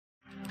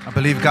I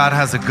believe God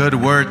has a good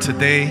word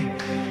today,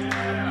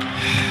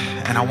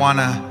 and I want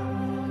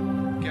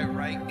to get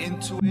right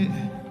into it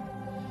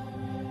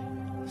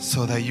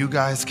so that you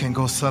guys can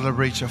go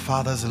celebrate your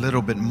fathers a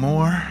little bit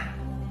more.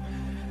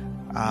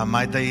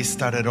 My day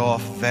started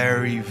off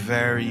very,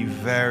 very,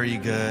 very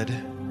good.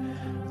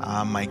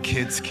 My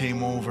kids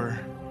came over.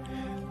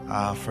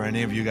 For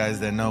any of you guys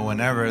that know,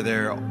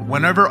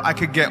 whenever I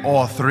could get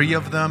all three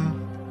of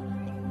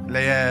them,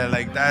 yeah,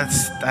 like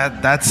that's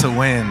a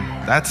win.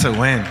 That's a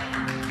win.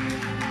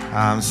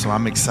 So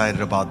I'm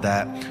excited about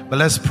that. But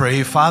let's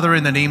pray. Father,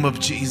 in the name of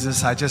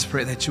Jesus, I just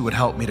pray that you would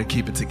help me to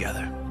keep it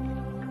together.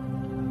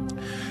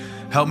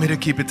 Help me to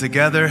keep it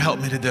together. Help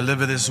me to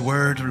deliver this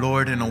word,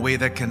 Lord, in a way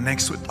that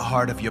connects with the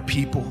heart of your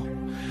people.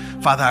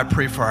 Father, I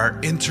pray for our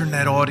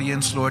internet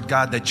audience, Lord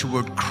God, that you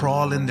would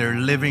crawl in their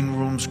living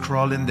rooms,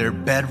 crawl in their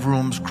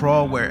bedrooms,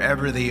 crawl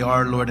wherever they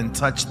are, Lord, and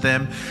touch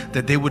them,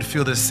 that they would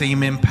feel the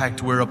same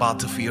impact we're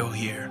about to feel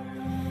here.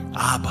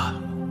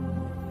 Abba,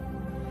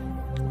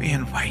 we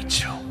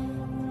invite you.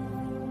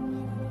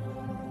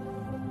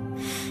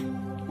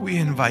 We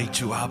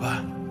invite you,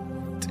 Abba,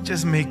 to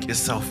just make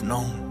yourself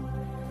known.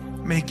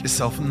 Make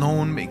yourself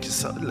known.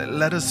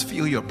 Let us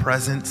feel your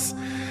presence.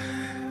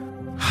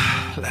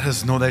 Let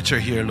us know that you're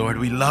here, Lord.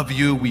 We love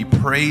you. We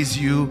praise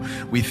you.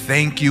 We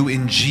thank you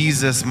in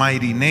Jesus'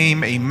 mighty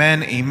name.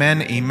 Amen,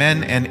 amen,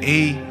 amen, and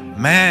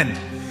amen.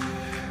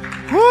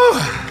 Whew.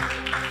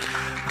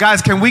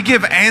 Guys, can we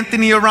give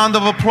Anthony a round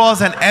of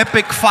applause? An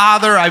epic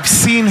father. I've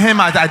seen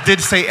him. I did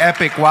say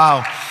epic.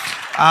 Wow.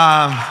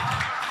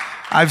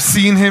 I've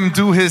seen him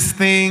do his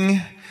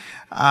thing.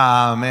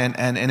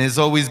 And it's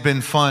always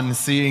been fun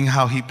seeing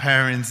how he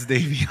parents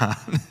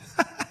Davion.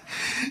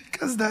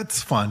 Because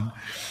that's fun.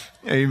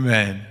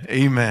 Amen.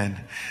 Amen.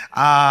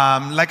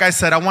 Like I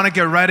said, I want to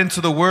get right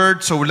into the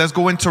word. So let's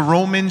go into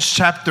Romans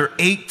chapter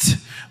 8,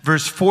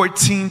 verse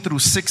 14 through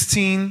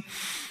 16.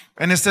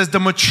 And it says, the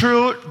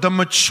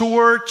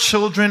mature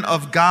children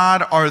of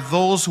God are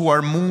those who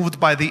are moved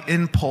by the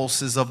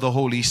impulses of the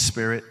Holy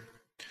Spirit.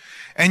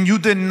 And you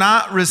did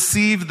not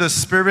receive the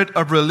spirit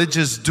of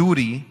religious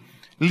duty,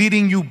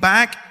 leading you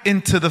back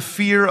into the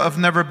fear of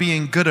never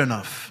being good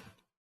enough.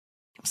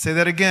 Say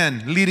that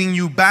again. Leading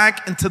you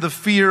back into the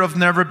fear of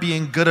never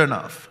being good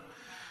enough.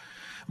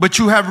 But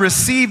you have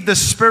received the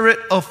spirit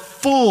of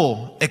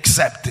full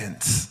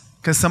acceptance.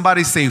 Can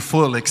somebody say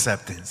full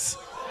acceptance?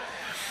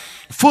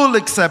 Full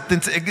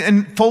acceptance,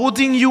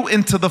 enfolding you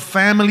into the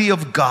family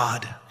of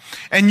God.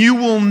 And you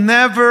will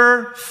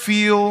never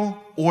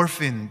feel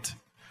orphaned.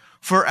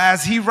 For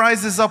as he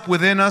rises up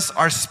within us,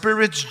 our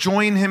spirits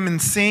join him in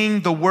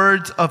saying the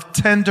words of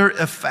tender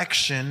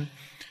affection.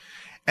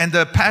 And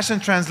the Passion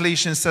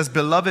Translation says,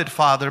 beloved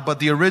Father, but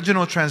the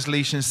original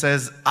translation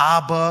says,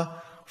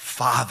 Abba,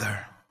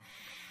 Father.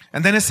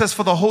 And then it says,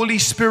 for the Holy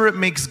Spirit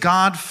makes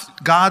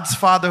God's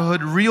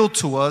fatherhood real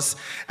to us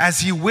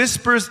as he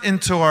whispers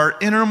into our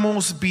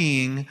innermost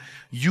being,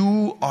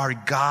 you are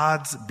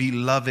God's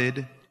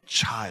beloved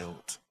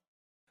child.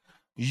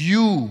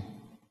 You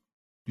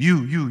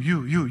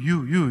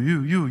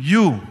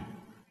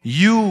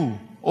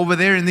over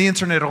there in the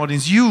internet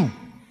audience, you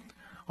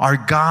are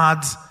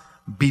God's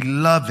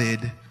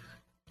beloved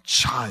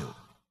child.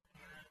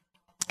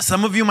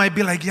 Some of you might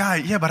be like,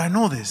 yeah, but I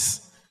know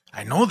this.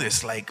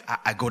 Like,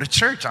 I go to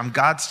church. I'm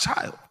God's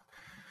child.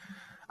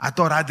 I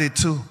thought I did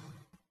too.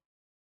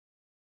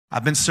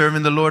 I've been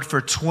serving the Lord for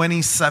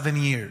 27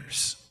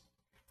 years.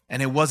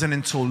 And it wasn't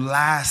until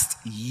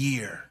last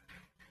year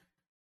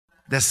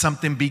that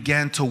something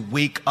began to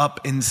wake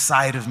up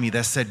inside of me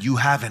that said, you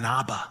have an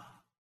Abba.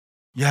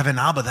 You have an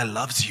Abba that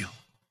loves you.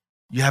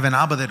 You have an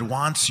Abba that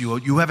wants you.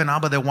 You have an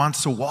Abba that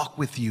wants to walk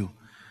with you.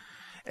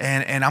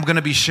 And I'm going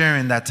to be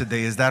sharing that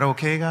today. Is that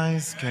okay,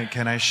 guys?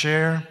 Can I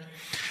share?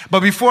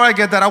 But before I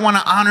get that, I want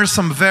to honor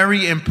some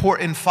very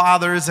important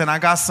fathers. And I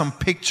got some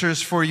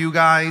pictures for you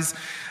guys.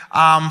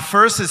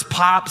 First is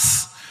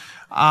Pops.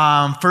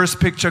 First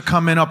picture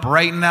coming up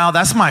right now.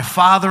 That's my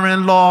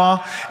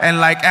father-in-law. And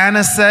like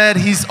Anna said,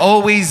 he's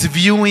always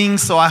viewing.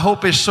 So I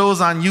hope it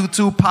shows on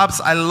YouTube. Pops,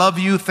 I love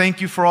you.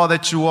 Thank you for all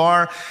that you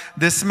are.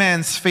 This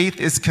man's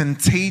faith is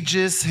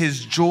contagious.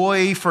 His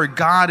joy for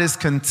God is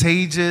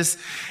contagious.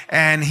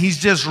 And he's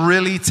just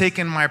really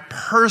taken my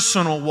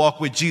personal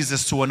walk with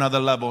Jesus to another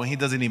level. And he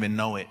doesn't even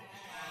know it.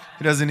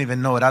 He doesn't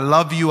even know it. I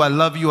love you. I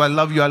love you. I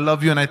love you. I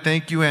love you. And I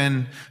thank you.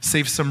 And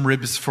save some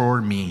ribs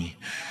for me.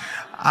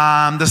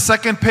 The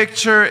second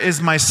picture is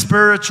my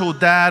spiritual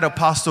dad,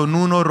 Apostle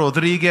Nuno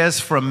Rodriguez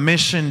from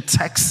Mission,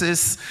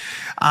 Texas.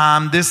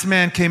 This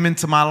man came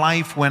into my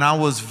life when I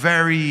was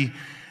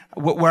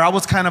where I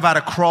was kind of at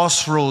a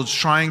crossroads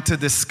trying to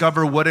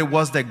discover what it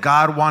was that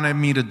God wanted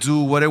me to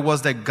do, what it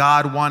was that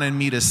God wanted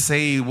me to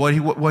say, what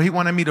he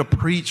wanted me to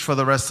preach for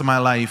the rest of my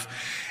life.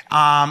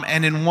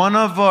 And in one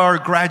of our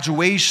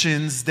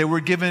graduations, they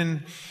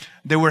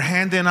were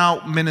handing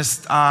out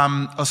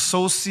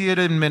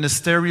associated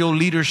ministerial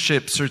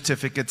leadership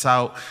certificates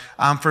out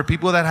for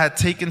people that had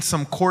taken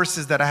some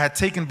courses that I had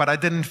taken, but I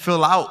didn't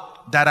fill out.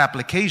 out that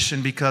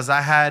application because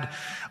I had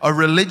a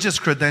religious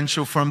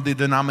credential from the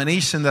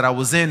denomination that I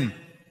was in.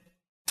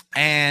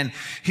 And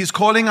he's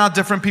calling out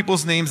different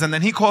people's names, and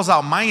then he calls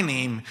out my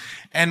name.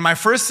 And my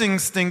first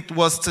instinct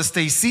was to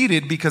stay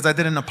seated because I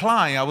didn't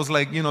apply. I was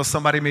like,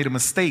 somebody made a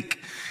mistake.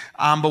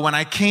 But when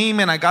I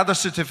came and I got the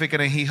certificate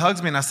and he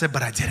hugs me and I said,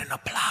 but I didn't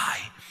apply.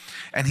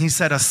 And he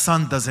said, a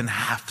son doesn't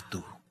have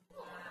to.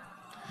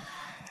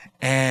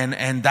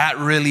 And that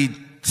really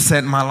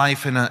sent my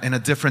life in a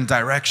different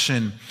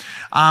direction.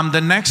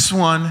 The next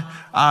one,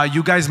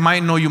 you guys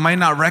might know, you might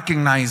not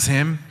recognize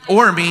him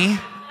or me.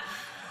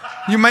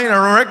 You might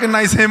not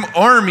recognize him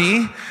or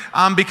me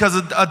because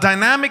a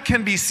dynamic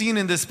can be seen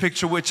in this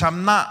picture, which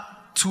I'm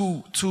not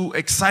too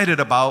excited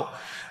about.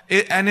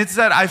 And it's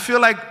that I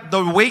feel like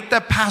the weight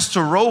that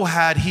Pastor Rowe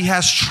had, he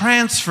has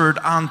transferred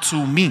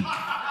onto me.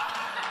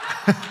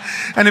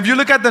 And if you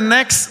look at the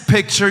next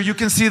picture, you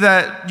can see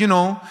that,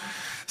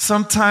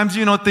 sometimes,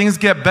 things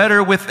get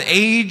better with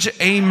age.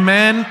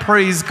 Amen.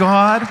 Praise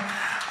God.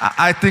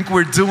 I think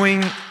we're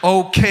doing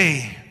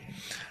okay.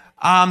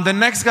 The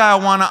next guy I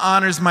want to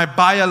honor is my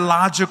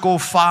biological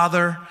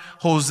father,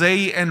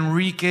 Jose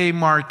Enrique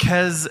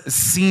Marquez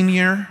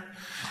Sr.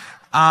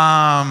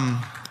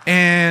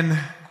 And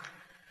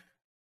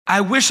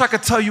I wish I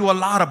could tell you a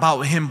lot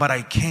about him, but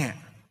I can't.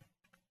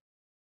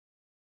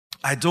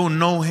 I don't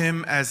know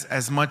him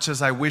as much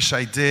as I wish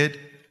I did.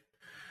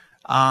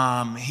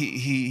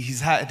 He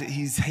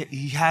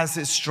has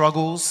his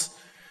struggles,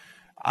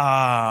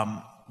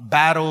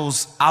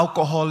 battles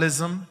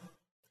alcoholism.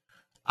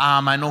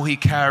 I know he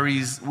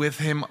carries with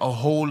him a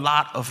whole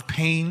lot of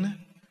pain.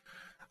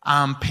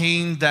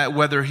 Pain that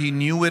whether he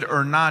knew it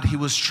or not, he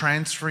was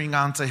transferring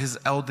onto his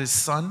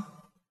eldest son.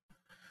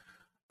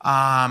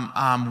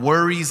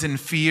 Worries and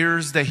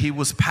fears that he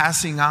was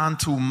passing on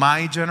to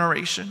my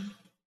generation.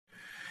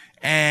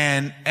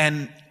 And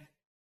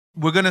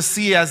we're going to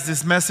see as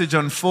this message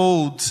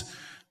unfolds,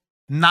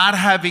 not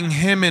having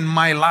him in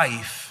my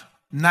life,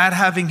 not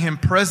having him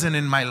present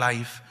in my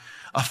life,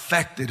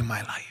 affected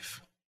my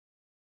life.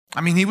 I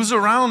mean, he was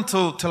around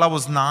till I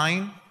was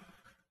 9.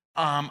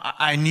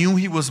 I knew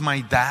he was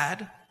my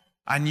dad.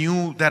 I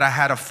knew that I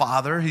had a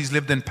father. He's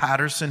lived in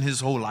Patterson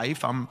his whole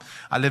life.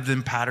 I lived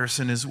in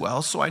Patterson as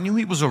well. So I knew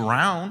he was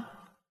around,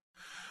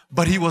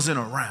 but he wasn't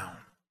around.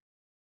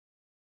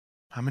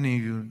 How many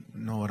of you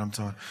know what I'm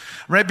talking?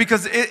 Right?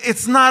 Because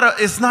it's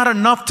not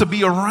enough to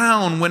be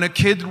around when a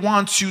kid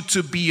wants you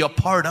to be a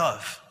part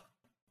of.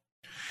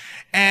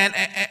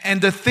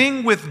 And the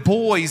thing with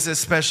boys,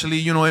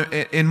 especially,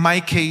 in my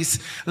case,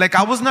 like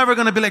I was never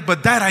going to be like,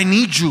 but Dad, I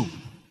need you.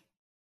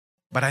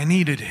 But I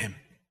needed him.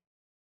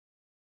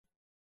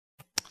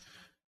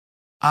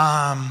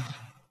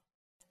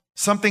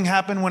 Something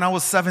happened when I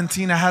was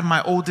 17. I had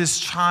my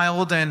oldest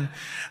child and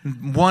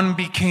one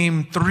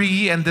became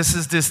 3. And this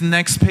is this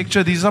next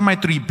picture. These are my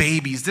 3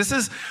 babies. This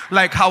is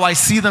like how I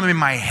see them in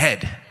my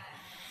head.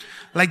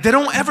 Like they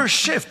don't ever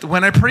shift.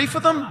 When I pray for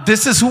them,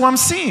 this is who I'm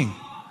seeing.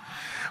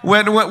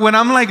 When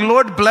I'm like,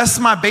 Lord, bless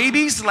my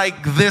babies,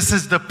 like this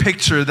is the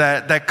picture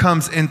that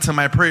comes into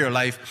my prayer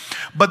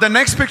life. But the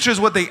next picture is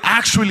what they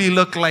actually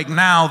look like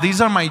now.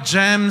 These are my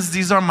gems.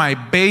 These are my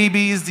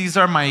babies. These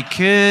are my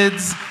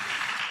kids.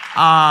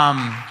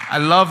 I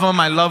love them.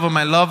 I love them.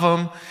 I love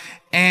them.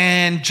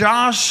 And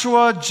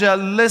Joshua,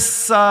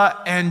 Jalissa,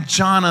 and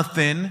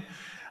Jonathan,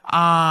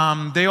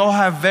 they all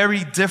have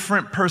very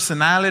different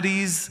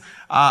personalities.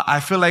 I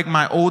feel like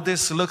my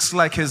oldest looks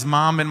like his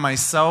mom and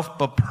myself,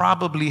 but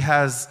probably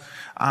has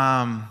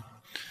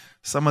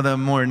some of the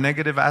more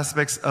negative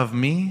aspects of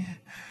me,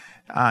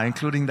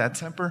 including that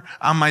temper.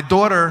 My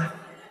daughter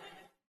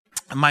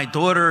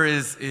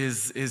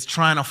is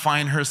trying to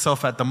find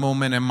herself at the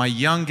moment, and my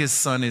youngest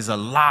son is a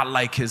lot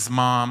like his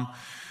mom.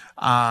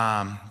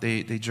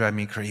 They drive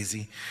me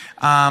crazy.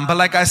 But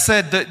like I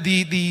said,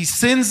 the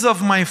sins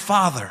of my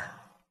father,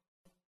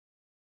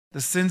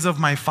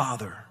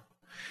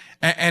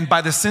 And by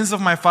the sins of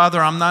my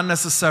father, I'm not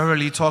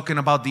necessarily talking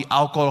about the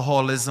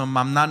alcoholism.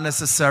 I'm not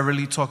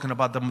necessarily talking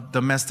about the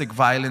domestic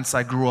violence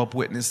I grew up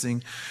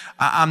witnessing.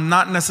 I'm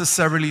not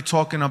necessarily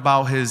talking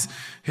about his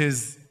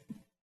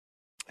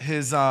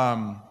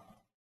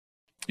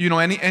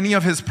any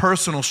of his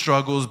personal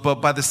struggles.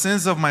 But by the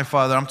sins of my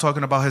father, I'm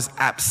talking about his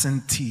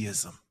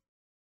absenteeism.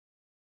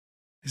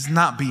 His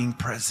not being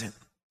present.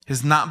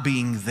 His not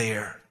being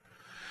there.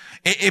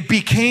 It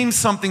became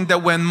something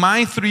that when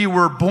my 3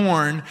 were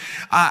born,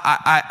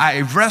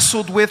 I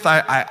wrestled with.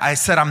 I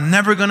said, I'm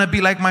never going to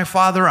be like my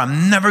father.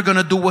 I'm never going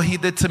to do what he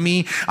did to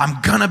me.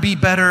 I'm going to be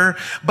better.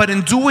 But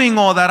in doing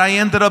all that, I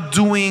ended up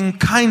doing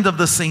kind of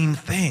the same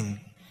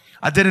thing.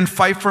 I didn't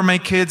fight for my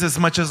kids as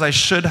much as I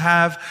should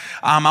have.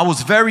 I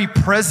was very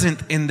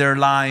present in their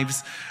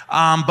lives,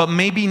 but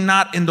maybe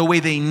not in the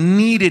way they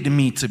needed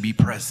me to be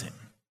present.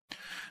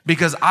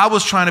 Because I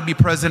was trying to be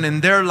present in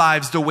their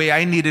lives the way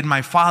I needed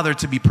my father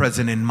to be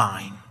present in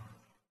mine.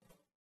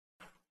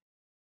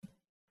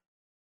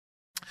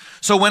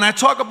 So when I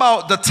talk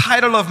about the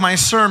title of my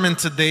sermon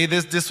today,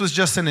 this was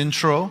just an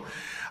intro.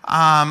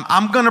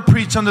 I'm going to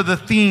preach under the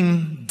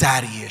theme,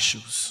 Daddy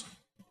Issues.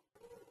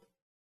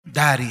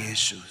 Daddy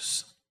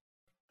issues.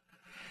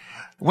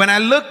 When I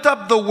looked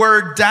up the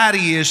word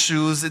daddy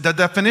issues, the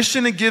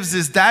definition it gives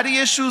is daddy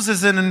issues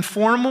is an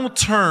informal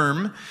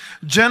term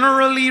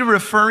generally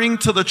referring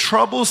to the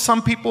trouble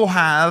some people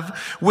have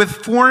with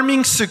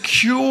forming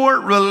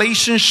secure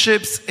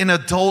relationships in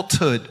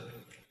adulthood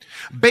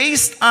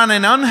based on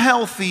an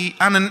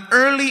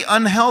early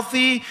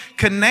unhealthy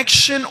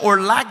connection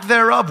or lack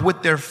thereof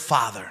with their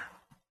father.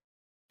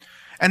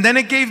 And then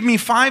it gave me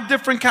 5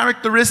 different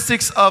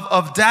characteristics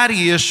of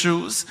daddy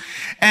issues.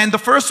 And the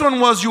first one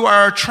was you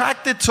are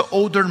attracted to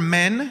older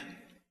men.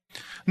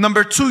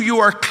 Number 2, you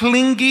are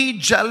clingy,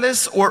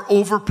 jealous, or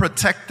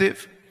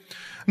overprotective.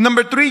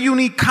 Number 3, you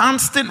need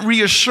constant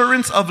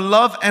reassurance of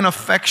love and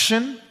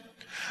affection.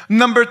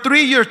 Number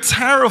 3, you're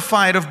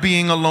terrified of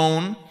being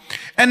alone.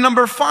 And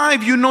number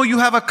 5, you know you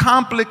have a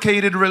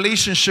complicated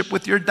relationship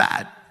with your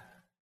dad.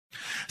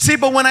 See,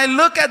 but when I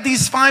look at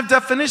these 5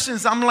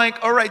 definitions, I'm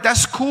like, all right,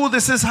 that's cool.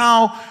 This is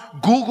how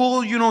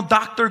Google,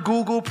 Dr.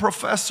 Google,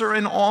 professor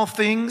in all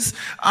things,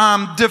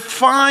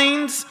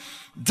 defines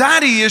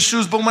daddy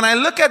issues. But when I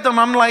look at them,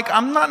 I'm like,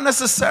 I'm not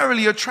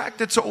necessarily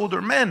attracted to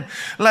older men.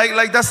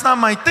 Like that's not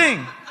my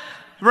thing.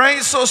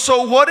 Right?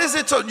 So what is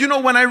it? So,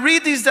 when I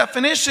read these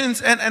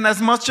definitions, and as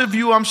much of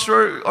you I'm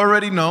sure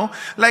already know,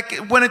 like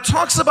when it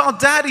talks about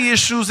daddy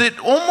issues, it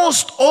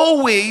almost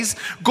always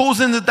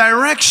goes in the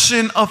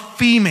direction of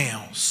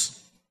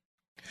females.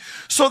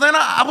 So then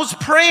I was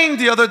praying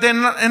the other day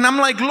and I'm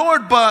like,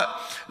 Lord, but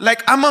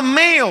like I'm a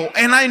male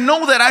and I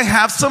know that I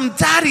have some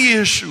daddy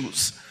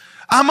issues.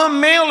 I'm a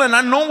male and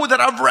I know that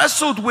I've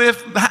wrestled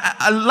with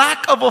a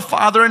lack of a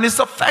father and it's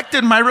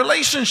affected my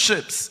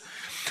relationships.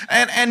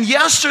 And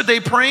yesterday,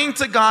 praying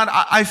to God,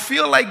 I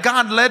feel like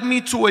God led me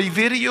to a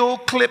video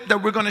clip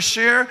that we're going to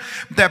share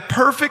that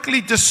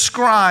perfectly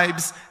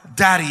describes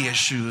daddy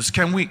issues.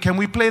 Can we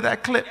play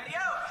that clip?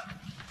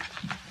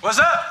 What's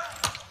up?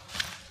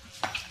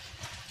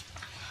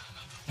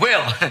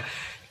 Will,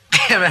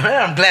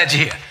 I'm glad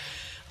you're here.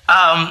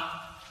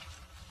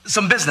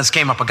 Some business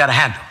came up I got to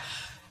handle.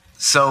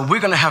 So we're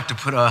going to have to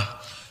put our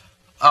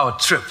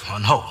trip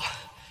on hold.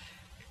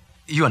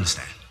 You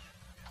understand?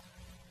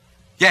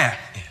 Yeah,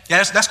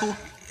 that's cool.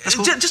 That's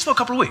cool. Just for a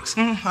couple of weeks.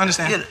 I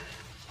understand.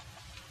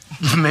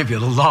 Yeah. Maybe a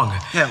little longer.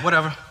 Yeah,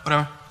 whatever.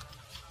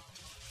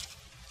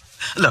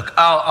 Look,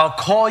 I'll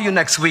call you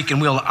next week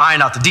and we'll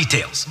iron out the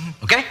details,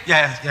 okay?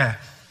 Yeah.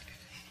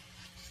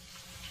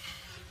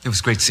 It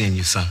was great seeing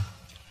you, son.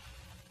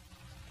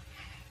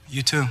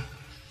 You too,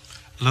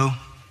 Lou.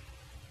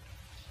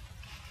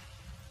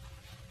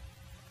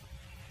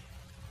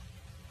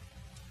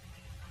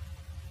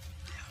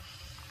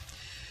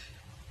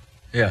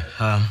 Yeah,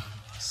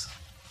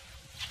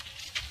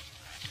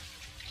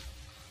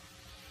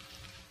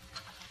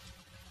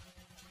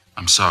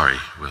 I'm sorry,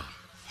 Will.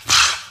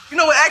 You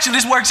know what? Actually,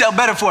 this works out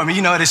better for me.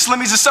 The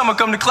Slimmies of summer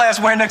come to class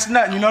wearing next to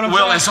nothing. You know what I'm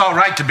saying? Well, it's all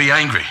right to be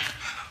angry.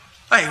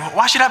 Hey,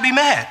 why should I be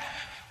mad?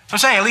 I'm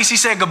saying at least he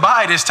said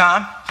goodbye this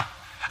time.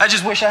 I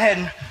just wish I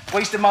hadn't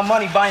wasted my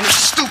money buying this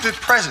stupid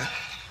present.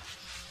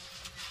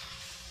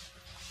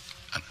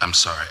 I'm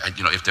sorry.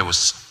 If there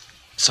was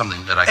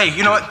something that I could Hey,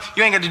 you know what?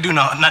 You ain't got to do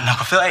nothing,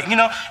 Uncle Phil. Hey,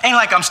 ain't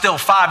like I'm still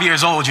 5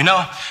 years old, Ain't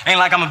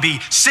like I'm going to be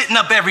sitting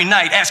up every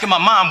night asking my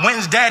mom,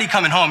 when's daddy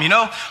coming home,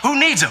 Who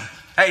needs him?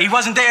 Hey, he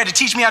wasn't there to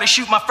teach me how to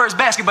shoot my first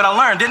basket, but I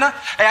learned, didn't I?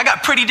 Hey, I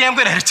got pretty damn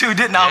good at it too,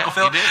 didn't I, Uncle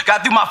Phil? You did.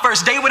 Got through my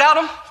first day without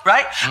him,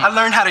 right? I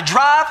learned how to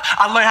drive.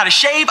 I learned how to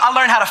shave. I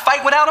learned how to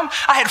fight without him.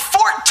 I had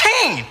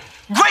 14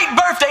 great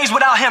birthdays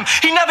without him.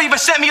 He never even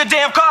sent me a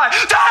damn card.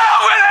 To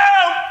hell with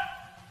him!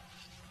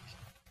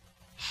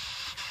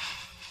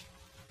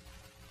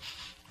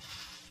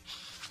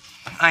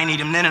 I ain't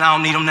need him then and I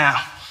don't need him now.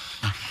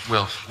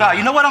 Will. Nah,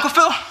 you know what, Uncle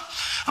Phil?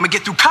 I'm gonna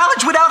get through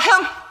college without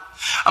him.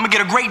 I'm gonna get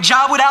a great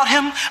job without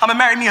him. I'm gonna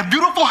marry me a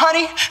beautiful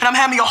honey, and I'm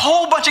gonna have me a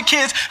whole bunch of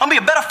kids. I'm gonna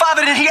be a better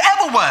father than he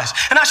ever was.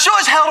 And I sure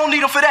as hell don't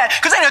need him for that,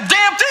 because ain't a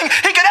damn thing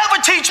he could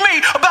ever teach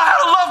me about how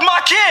to love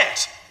my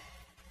kids.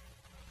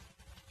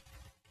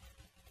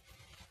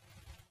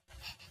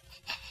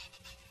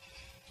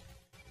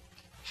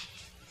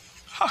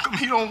 How come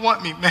he don't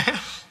want me, man?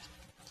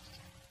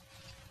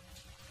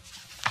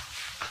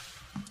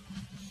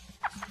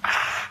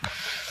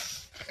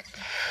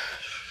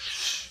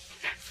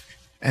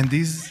 And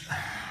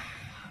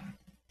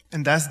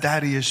that's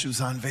daddy issues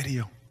on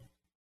video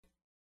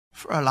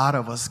for a lot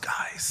of us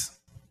guys.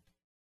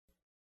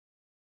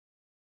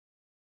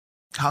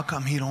 How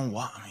come he don't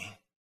want me?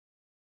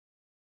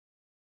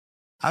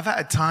 I've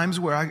had times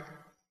where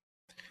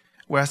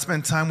I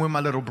spent time with my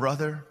little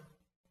brother,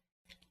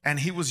 and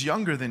he was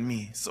younger than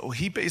me, so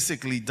he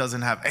basically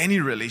doesn't have any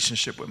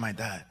relationship with my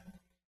dad.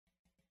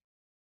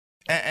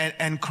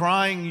 And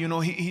crying,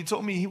 he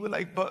told me, he was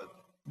like, but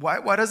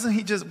why doesn't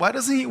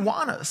he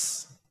want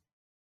us?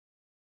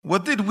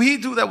 What did we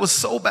do that was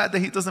so bad that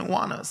he doesn't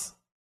want us?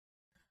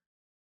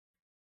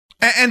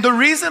 And the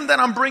reason that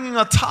I'm bringing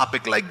a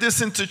topic like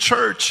this into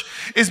church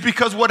is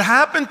because what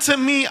happened to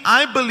me,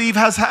 I believe,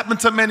 has happened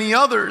to many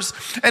others.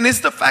 And it's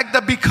the fact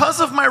that because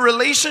of my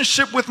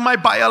relationship with my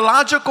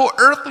biological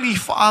earthly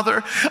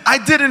father, I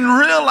didn't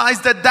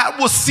realize that that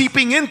was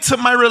seeping into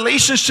my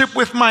relationship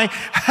with my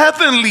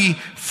heavenly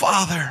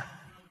Father.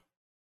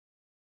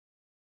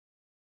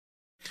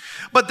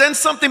 But then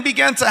something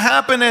began to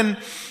happen, and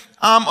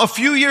a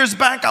few years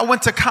back, I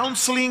went to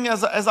counseling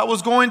as I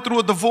was going through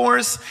a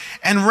divorce,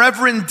 and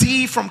Reverend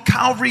D from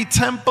Calvary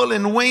Temple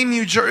in Wayne,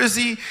 New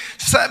Jersey,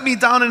 sat me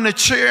down in a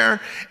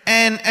chair,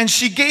 and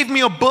she gave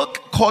me a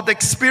book called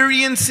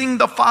Experiencing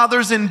the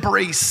Father's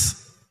Embrace.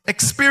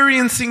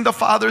 Experiencing the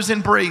Father's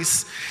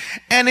Embrace.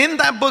 And in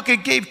that book,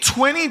 it gave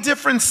 20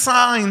 different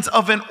signs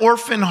of an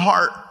orphan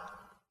heart.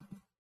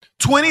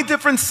 20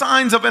 different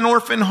signs of an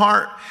orphan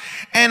heart.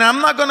 And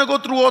I'm not going to go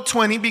through all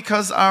 20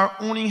 because I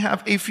only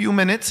have a few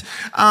minutes.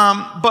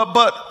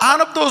 But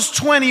out of those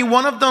 20,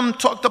 one of them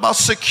talked about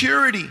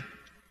security.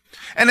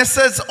 And it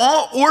says,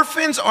 all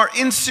orphans are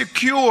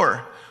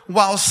insecure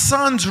while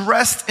sons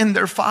rest in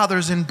their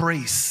father's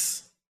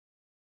embrace.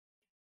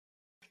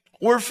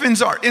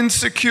 Orphans are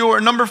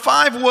insecure. Number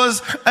 5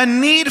 was a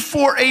need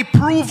for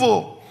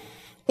approval.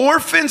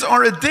 Orphans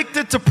are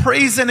addicted to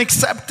praise and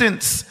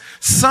acceptance.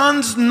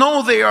 Sons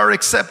know they are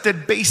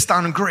accepted based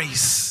on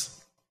grace.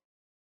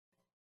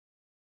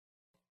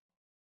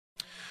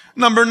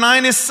 Number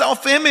 9 is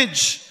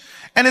self-image.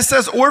 And it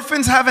says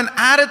orphans have an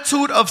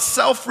attitude of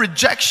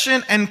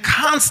self-rejection and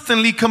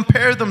constantly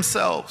compare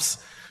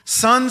themselves.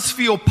 Sons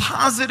feel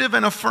positive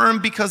and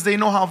affirmed because they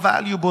know how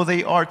valuable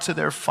they are to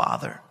their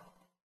father.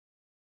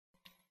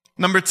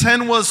 Number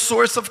 10 was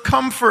source of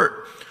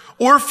comfort.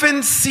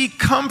 Orphans seek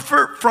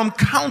comfort from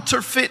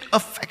counterfeit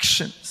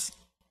affections,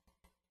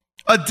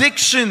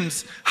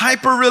 addictions,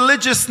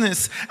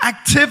 hyper-religiousness,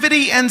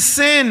 activity, and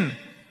sin,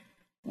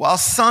 while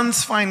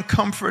sons find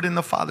comfort in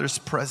the Father's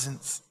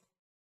presence.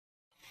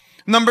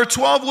 Number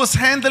 12 was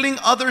handling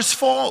others'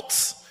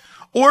 faults.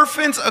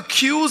 Orphans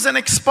accuse and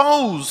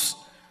expose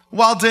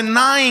while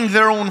denying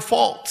their own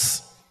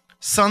faults.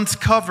 Sons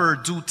cover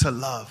due to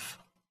love.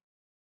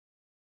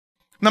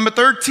 Number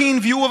 13,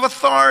 view of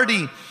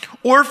authority.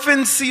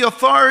 Orphans see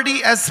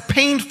authority as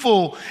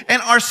painful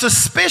and are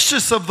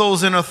suspicious of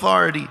those in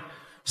authority.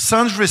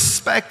 Sons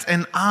respect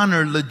and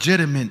honor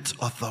legitimate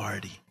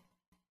authority.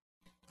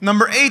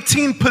 Number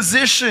 18,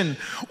 position.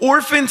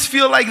 Orphans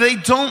feel like they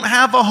don't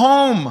have a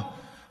home,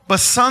 but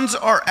sons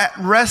are at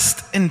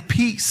rest and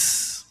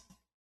peace.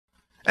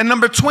 And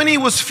number 20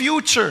 was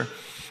future.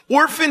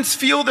 Orphans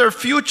feel their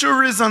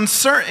future is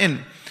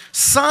uncertain.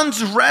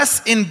 Sons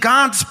rest in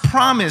God's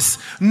promise,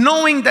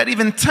 knowing that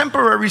even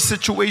temporary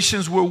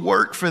situations will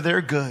work for their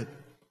good.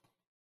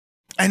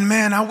 And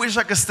man, I wish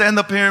I could stand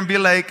up here and be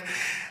like,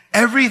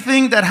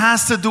 everything that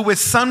has to do with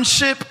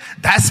sonship,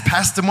 that's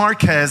Pastor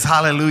Marquez.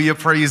 Hallelujah,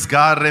 praise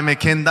God.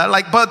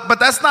 But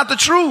that's not the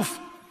truth.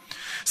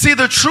 See,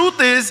 the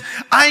truth is,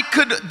 I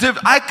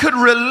could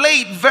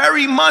relate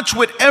very much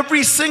with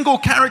every single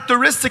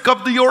characteristic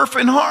of the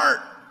orphan heart.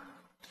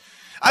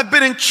 I've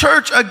been in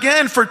church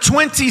again for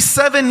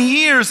 27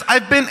 years.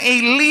 I've been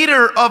a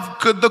leader of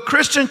the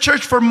Christian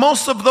church for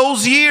most of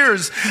those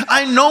years.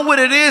 I know what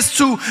it is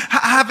to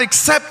have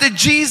accepted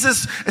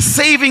Jesus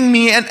saving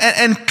me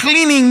and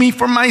cleaning me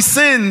from my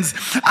sins.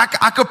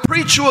 I could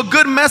preach you a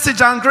good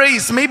message on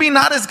grace. Maybe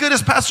not as good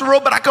as Pastor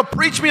Rowe, but I could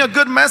preach me a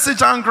good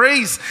message on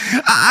grace.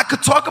 I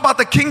could talk about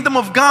the kingdom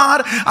of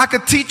God. I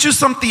could teach you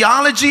some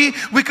theology.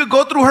 We could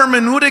go through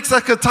hermeneutics,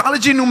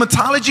 eschatology,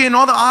 pneumatology, and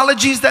all the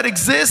ologies that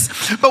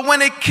exist. But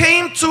when it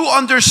came to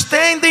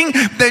understanding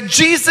that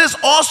Jesus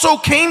also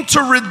came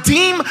to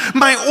redeem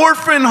my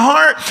orphan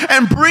heart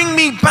and bring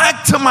me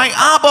back to my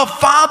Abba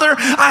Father,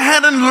 I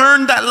hadn't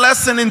learned that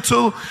lesson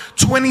until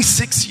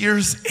 26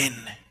 years in.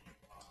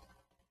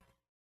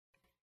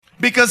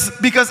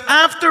 Because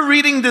after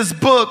reading this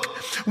book,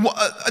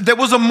 there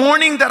was a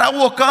morning that I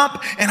woke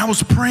up and I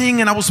was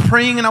praying and I was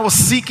praying and I was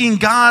seeking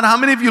God. How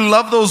many of you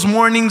love those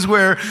mornings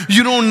where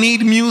you don't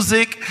need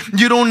music,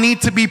 you don't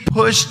need to be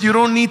pushed, you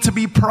don't need to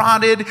be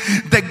prodded,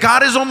 that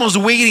God is almost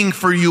waiting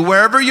for you.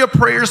 Wherever your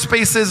prayer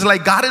space is,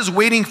 like God is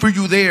waiting for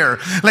you there.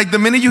 Like the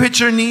minute you hit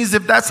your knees,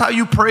 if that's how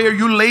you pray, or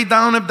you lay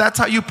down, if that's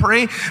how you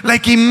pray,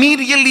 like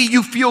immediately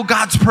you feel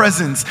God's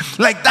presence.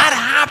 Like that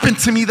happened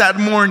to me that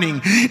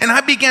morning. And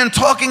I began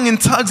talking in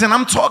tongues, and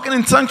I'm talking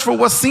in tongues for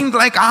what seemed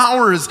like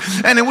hours,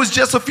 and it was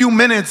just a few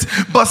minutes,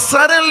 but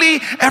suddenly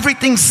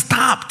everything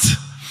stopped.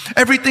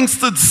 Everything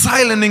stood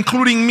silent,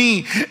 including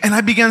me, and I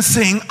began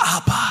saying,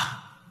 Abba.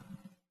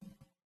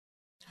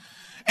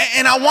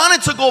 And I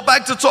wanted to go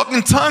back to talking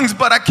in tongues,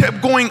 but I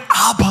kept going,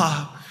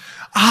 Abba,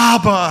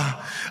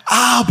 Abba,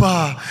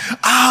 Abba,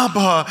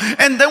 Abba.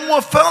 And then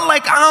what felt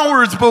like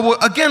hours, but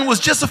what, again, was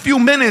just a few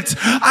minutes,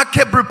 I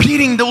kept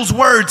repeating those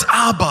words,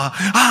 Abba,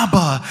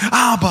 Abba,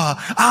 Abba,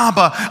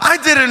 Abba. I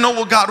didn't know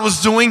what God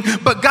was doing,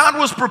 but God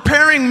was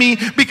preparing me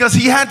because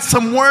he had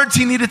some words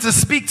he needed to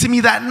speak to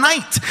me that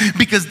night.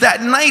 Because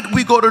that night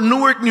we go to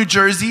Newark, New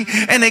Jersey,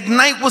 and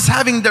Ignite was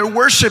having their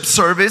worship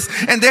service,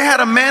 and they had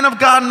a man of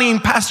God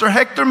named Pastor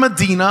Hector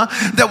Medina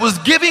that was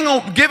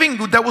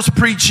that was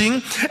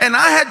preaching, and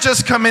I had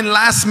just come in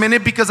last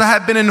minute because I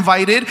had been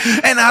invited,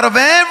 and out of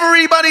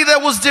everybody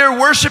that was there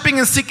worshiping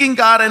and seeking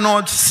God and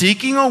not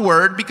seeking a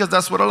word, because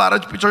that's what a lot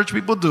of church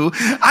people do,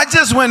 I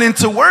just went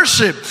into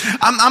worship.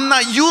 I'm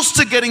not used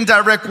to getting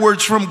direct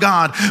words from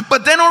God,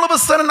 but then all of a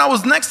sudden I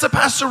was next to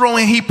Pastor Rowe,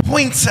 and he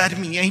points at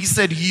me and he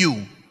said,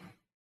 "You."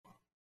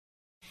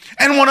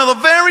 And one of the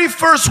very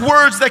first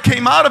words that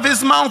came out of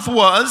his mouth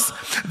was,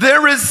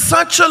 "There is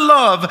such a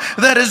love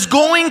that is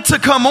going to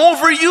come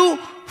over you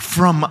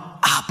from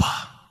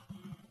Abba."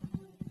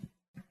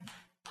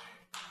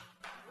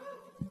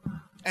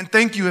 And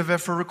thank you,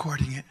 Yvette, for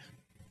recording it.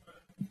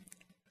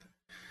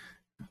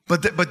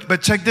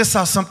 But check this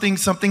out.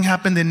 Something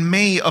happened in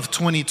May of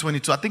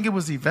 2022. I think it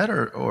was Yvette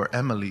or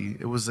Emily.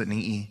 It was an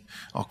EE.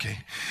 Okay.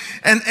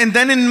 And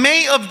then in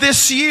May of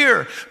this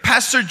year,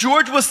 Pastor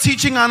George was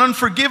teaching on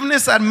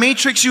unforgiveness at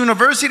Matrix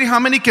University. How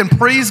many can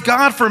praise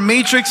God for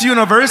Matrix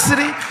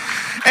University?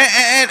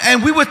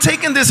 And we were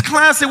taking this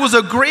class. It was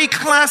a great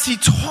class. He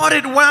taught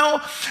it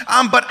well.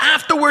 But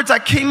afterwards, I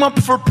came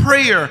up for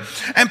prayer.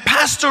 And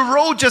Pastor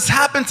Rowe just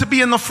happened to be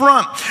in the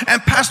front.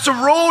 And Pastor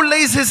Rowe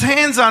lays his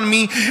hands on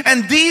me.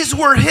 And these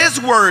were his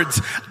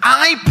words.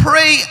 "I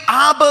pray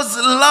Abba's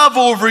love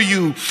over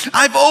you.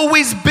 I've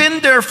always been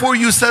there for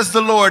you, says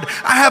the Lord.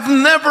 I have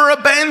never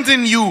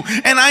abandoned you.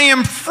 And I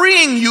am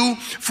freeing you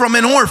from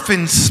an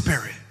orphan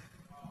spirit."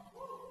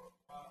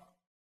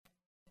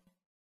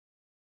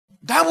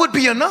 That would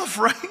be enough,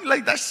 right?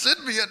 Like, that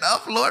should be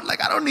enough, Lord.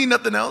 Like, I don't need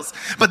nothing else.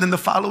 But then the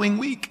following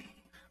week,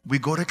 we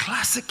go to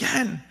class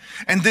again.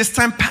 And this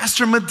time,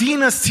 Pastor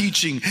Medina's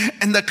teaching.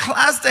 And the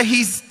class that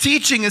he's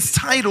teaching is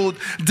titled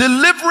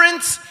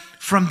Deliverance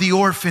from the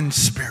Orphan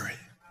Spirit.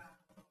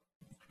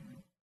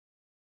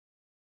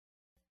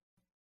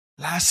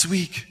 Last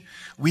week,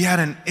 we had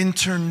an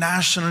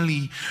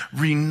internationally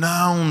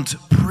renowned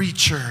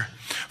preacher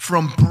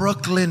from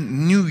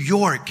Brooklyn, New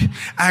York,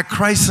 at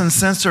Christ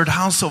Uncensored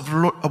House of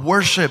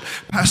Worship,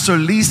 Pastor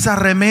Lisa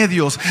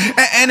Remedios.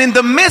 And in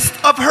the midst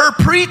of her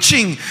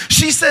preaching,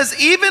 she says,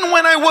 even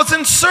when I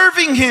wasn't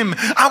serving him,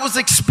 I was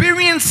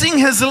experiencing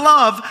his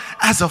love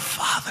as a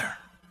father.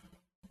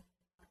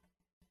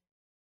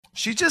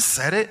 She just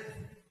said it,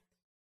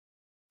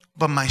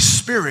 but my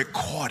spirit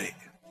caught it.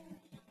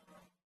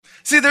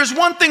 See, there's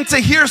one thing to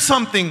hear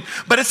something,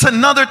 but it's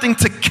another thing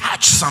to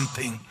catch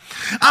something.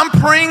 I'm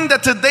praying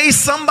that today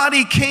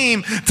somebody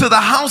came to the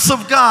house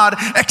of God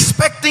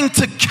expecting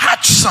to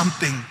catch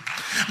something.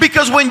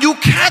 Because when you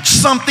catch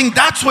something,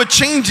 that's what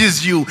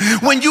changes you.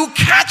 When you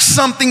catch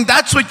something,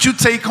 that's what you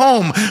take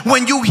home.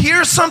 When you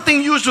hear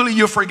something, usually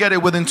you forget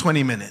it within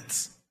 20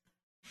 minutes.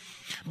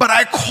 But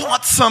I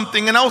caught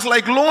something and I was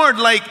like, Lord,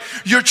 like,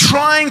 you're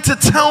trying to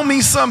tell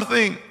me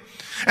something.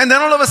 And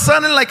then all of a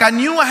sudden, like, I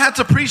knew I had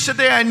to preach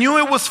today. I knew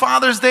it was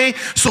Father's Day.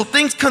 So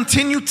things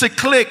continued to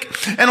click.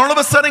 And all of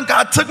a sudden,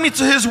 God took me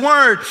to his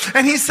word.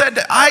 And he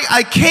said,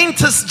 I came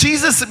to,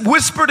 Jesus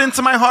whispered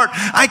into my heart,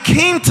 I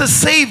came to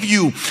save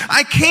you.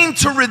 I came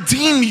to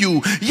redeem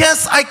you.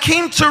 Yes, I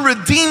came to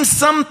redeem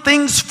some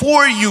things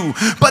for you.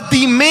 But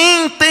the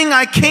main thing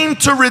I came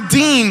to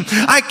redeem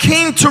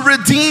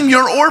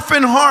your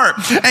orphan heart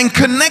and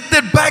connect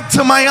it back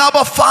to my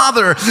Abba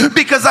Father.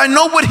 Because I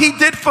know what he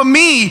did for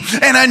me.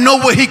 And I know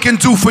what he can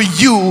do for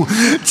you.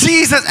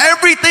 Jesus,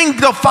 everything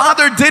the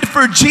Father did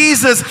for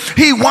Jesus,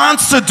 he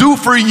wants to do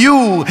for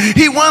you.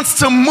 He wants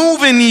to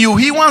move in you.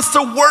 He wants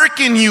to work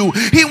in you.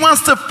 He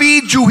wants to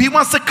feed you. He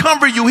wants to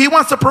cover you. He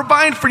wants to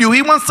provide for you.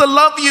 He wants to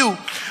love you.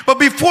 But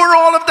before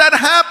all of that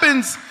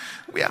happens,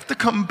 we have to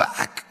come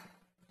back.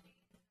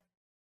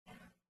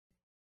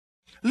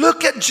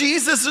 Look at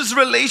Jesus'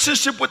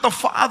 relationship with the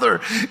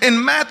Father.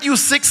 In Matthew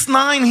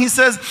 6:9, he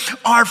says,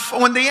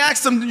 when they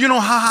asked him,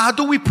 how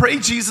do we pray,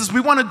 Jesus?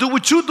 We want to do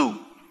what you do.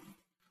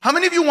 How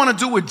many of you want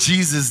to do what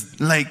Jesus,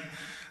 like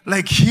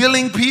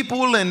healing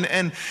people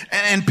and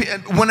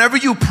whenever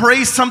you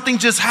pray, something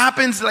just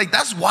happens? Like,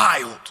 that's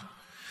wild.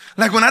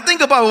 Like, when I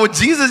think about what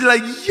Jesus,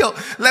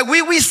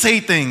 we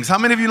say things. How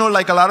many of you know,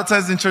 like, a lot of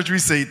times in church we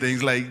say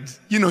things like,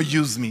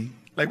 use me.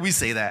 Like, we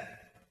say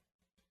that.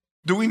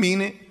 Do we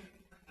mean it?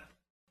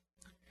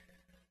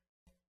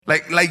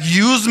 Like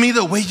use me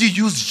the way you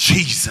use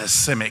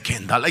Jesus.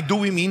 Like, do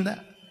we mean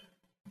that?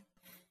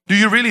 Do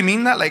you really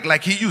mean that?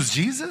 Like he used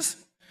Jesus?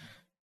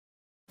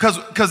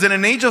 Because in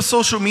an age of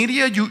social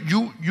media,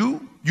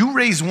 you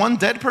raise one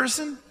dead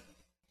person,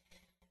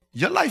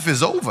 your life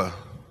is over.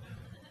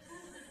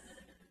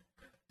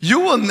 You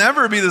will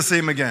never be the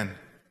same again.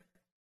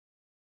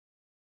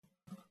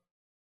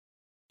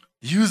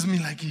 Use me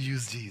like you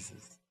used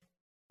Jesus.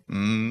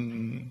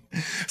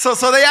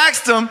 So they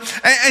asked him,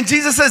 and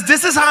Jesus says,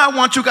 this is how I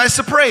want you guys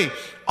to pray.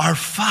 Our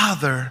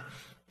Father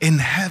in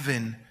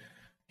heaven,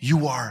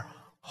 you are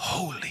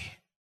holy.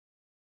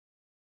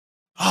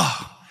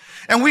 Oh,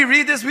 and we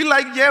read this, we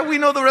like, yeah, we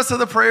know the rest of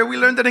the prayer. We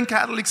learned it in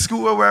Catholic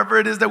school or wherever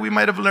it is that we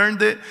might have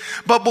learned it.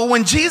 But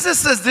when Jesus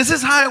says, this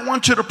is how I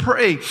want you to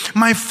pray.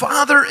 My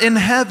Father in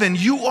heaven,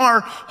 you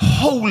are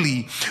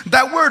holy.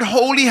 That word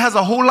holy has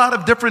a whole lot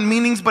of different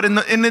meanings, but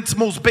in its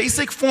most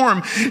basic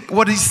form,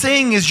 what he's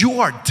saying is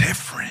you are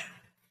different.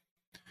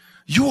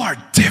 You are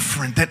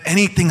different than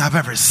anything I've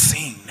ever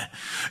seen.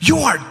 You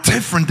are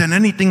different than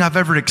anything I've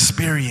ever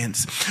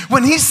experienced.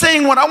 When he's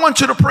saying what I want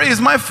you to pray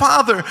is, my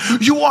Father,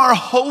 you are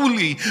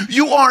holy.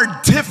 You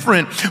are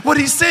different. What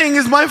he's saying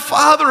is, my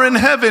Father in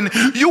heaven,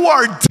 you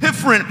are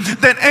different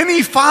than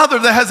any father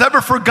that has ever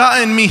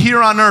forgotten me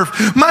here on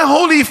earth. My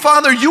holy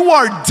Father, you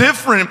are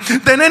different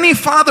than any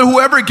father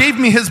who ever gave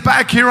me his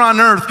back here on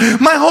earth.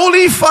 My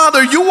holy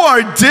Father, you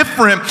are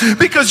different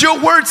because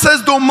your word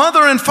says, though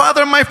mother and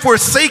father might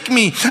forsake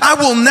me, I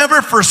will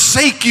never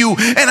forsake you,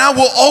 and I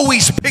will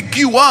always pick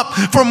you up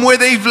from where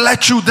they've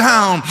let you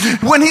down.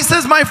 When he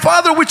says, my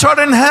Father which art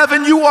in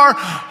heaven, you are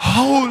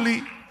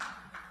holy.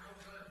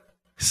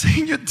 He's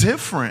saying you're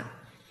different.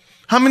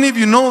 How many of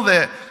you know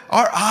that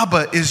our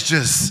Abba is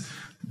just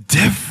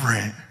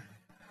different?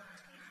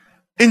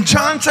 In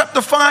John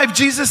chapter 5,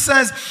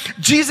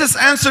 Jesus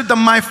answered them,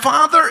 my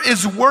Father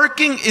is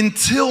working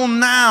until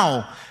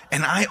now,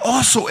 and I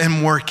also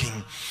am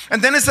working.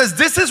 And then it says,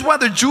 this is why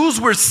the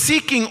Jews were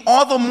seeking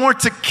all the more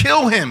to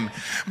kill him.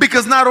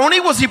 Because not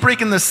only was he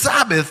breaking the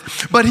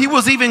Sabbath, but he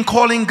was even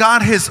calling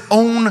God his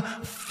own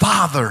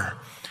Father,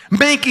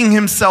 making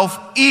himself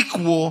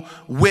equal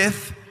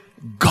with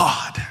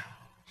God.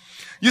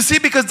 You see,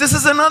 because this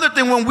is another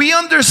thing. When we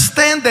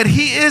understand that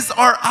he is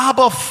our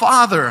Abba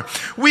Father,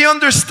 we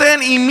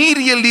understand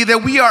immediately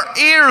that we are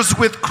heirs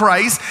with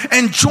Christ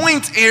and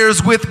joint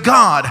heirs with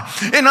God.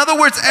 In other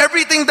words,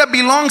 everything that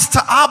belongs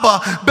to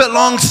Abba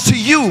belongs to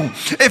you.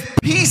 If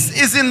peace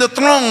is in the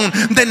throne,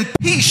 then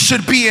peace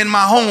should be in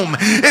my home.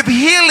 If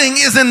healing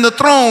is in the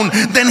throne,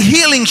 then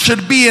healing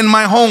should be in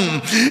my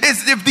home.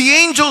 If the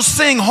angels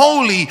sing,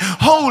 holy,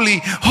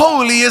 holy,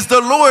 holy is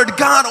the Lord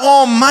God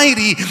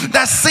Almighty,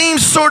 that same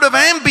sort of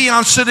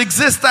ambiance should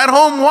exist at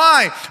home.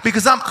 Why?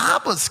 Because I'm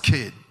Abba's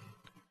kid.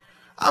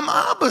 I'm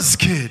Abba's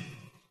kid.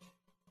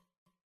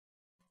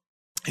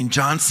 In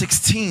John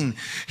 16,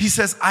 he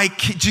says,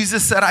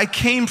 Jesus said, I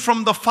came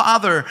from the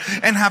Father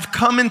and have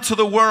come into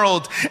the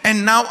world,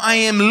 and now I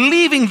am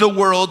leaving the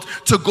world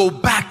to go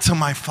back to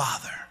my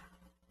Father.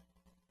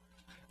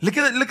 Look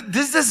at it. Look,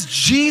 this is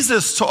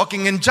Jesus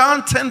talking. In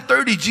John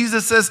 10:30,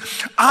 Jesus says,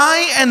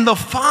 I and the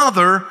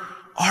Father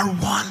are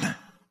one.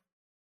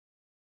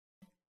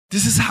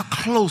 This is how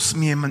close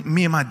me and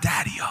my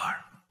daddy are.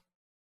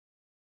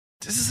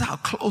 This is how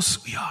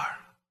close we are.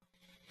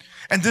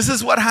 And this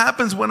is what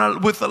happens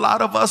with a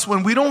lot of us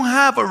when we don't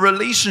have a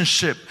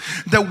relationship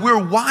that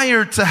we're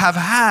wired to have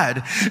had.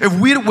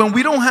 When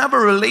we don't have a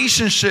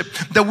relationship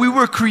that we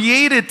were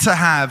created to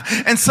have.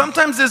 And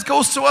sometimes this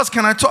goes to us.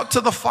 Can I talk to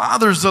the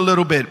fathers a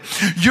little bit?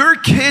 Your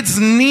kids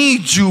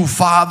need you,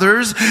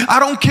 fathers. I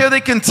don't care.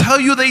 They can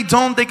tell you they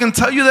don't. They can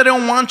tell you they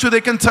don't want you.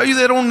 They can tell you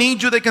they don't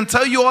need you. They can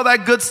tell you all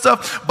that good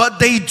stuff. But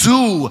they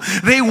do.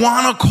 They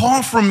want to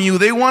call from you.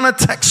 They want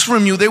to text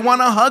from you. They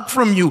want to hug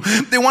from you.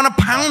 They want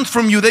to pound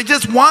from you. They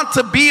just want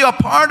to be a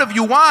part of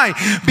you. Why?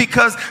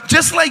 Because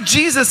just like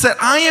Jesus said,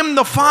 I am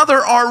the Father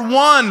are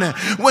one.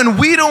 When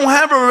we don't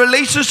have a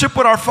relationship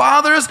with our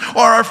fathers,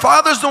 or our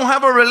fathers don't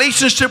have a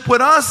relationship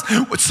with us,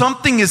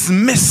 something is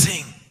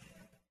missing.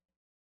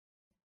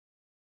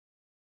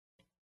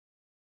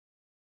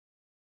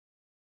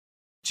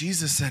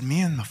 Jesus said,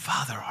 me and the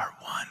Father are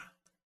one.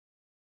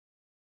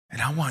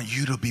 And I want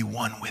you to be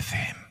one with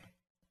him.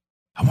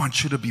 I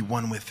want you to be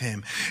one with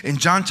him. In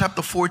John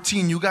chapter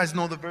 14, you guys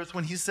know the verse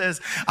when he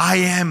says, I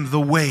am the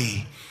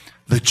way,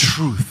 the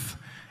truth,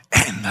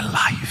 and the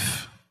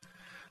life.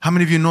 How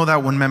many of you know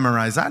that one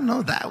memorized? I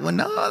know that one.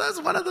 No,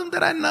 that's one of them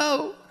that I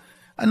know.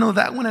 I know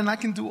that one, and I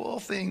can do all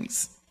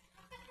things.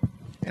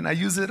 And I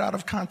use it out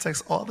of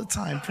context all the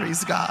time.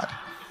 Praise God.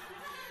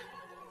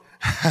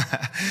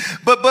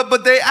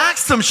 But they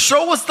asked him,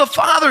 show us the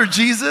Father,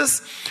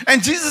 Jesus.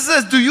 And Jesus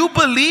says, do you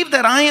believe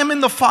that I am in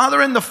the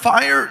Father and the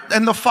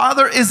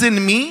Father is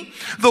in me?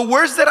 The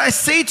words that I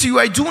say to you,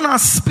 I do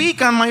not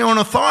speak on my own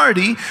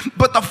authority,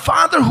 but the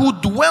Father who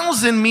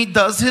dwells in me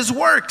does his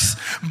works.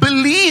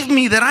 Believe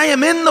me that I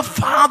am in the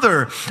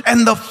Father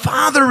and the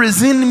Father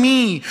is in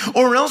me,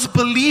 or else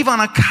believe on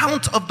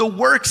account of the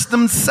works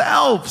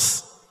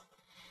themselves.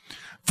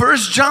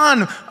 First John,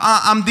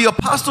 the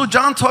Apostle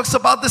John talks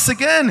about this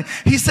again.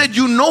 He said,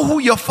 you know who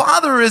your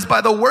Father is by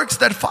the works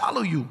that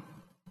follow you.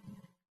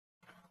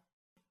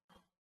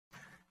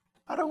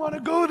 I don't want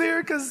to go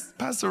there because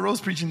Pastor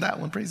Rose preaching that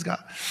one. Praise God.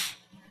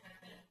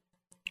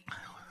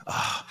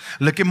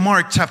 Look at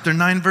Mark chapter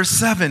 9 verse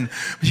 7.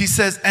 He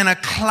says, and a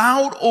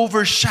cloud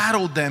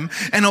overshadowed them,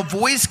 and a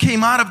voice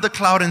came out of the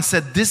cloud and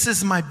said, this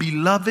is my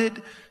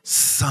beloved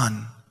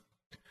Son.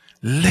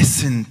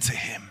 Listen to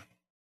him.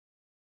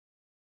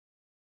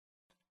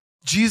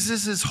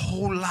 Jesus'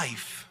 whole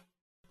life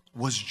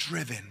was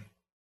driven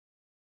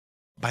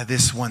by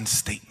this one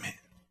statement.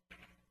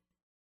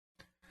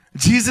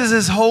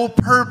 Jesus' whole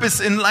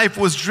purpose in life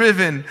was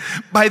driven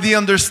by the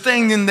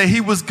understanding that he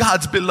was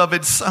God's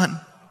beloved son.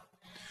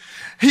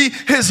 He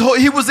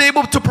was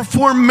able to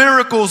perform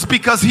miracles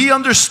because he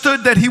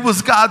understood that he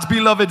was God's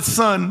beloved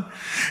son.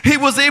 He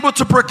was able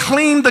to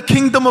proclaim the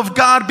kingdom of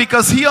God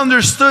because he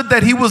understood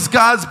that he was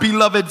God's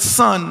beloved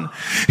son.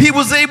 He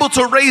was able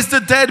to raise the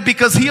dead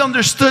because he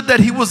understood that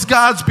he was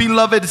God's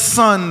beloved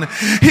son.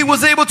 He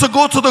was able to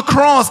go to the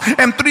cross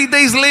and 3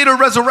 days later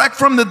resurrect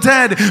from the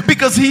dead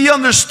because he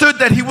understood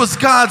that he was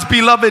God's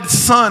beloved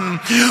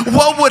son.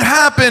 What would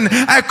happen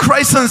at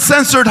Christ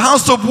Uncensored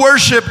House of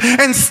Worship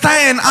in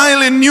Staten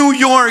Island, New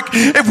York,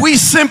 if we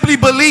simply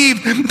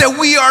believed that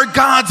we are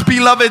God's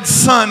beloved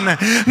son?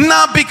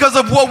 Not because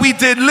of what we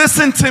did.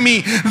 Listen to me.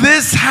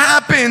 This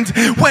happened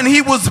when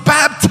he was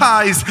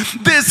baptized.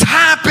 This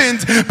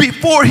happened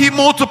before he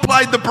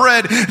multiplied the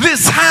bread.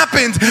 This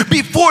happened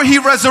before he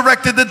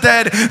resurrected the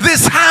dead.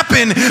 This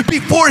happened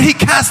before he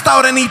cast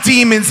out any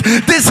demons.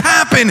 This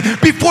happened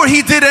before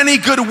he did any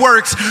good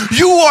works.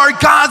 You are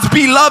God's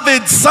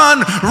beloved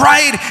son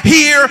right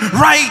here,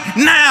 right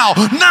now.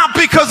 Not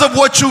because of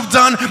what you've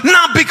done,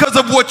 not because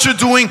of what you're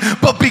doing,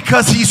 but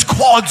because he's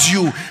called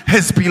you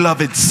his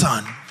beloved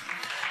son.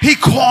 He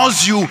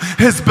calls you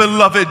his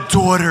beloved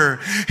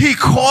daughter. He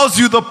calls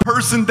you the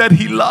person that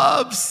he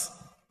loves.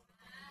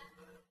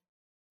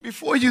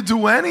 Before you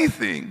do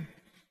anything,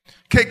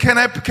 can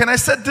I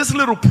set this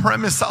little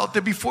premise out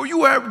there? Before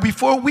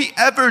we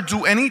ever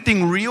do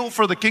anything real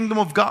for the kingdom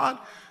of God,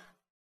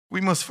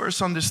 we must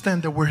first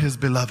understand that we're his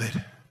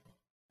beloved.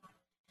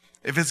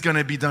 If it's going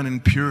to be done in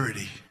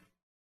purity.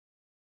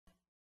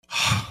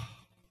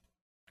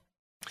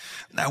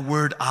 That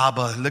word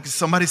Abba. Look,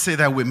 somebody say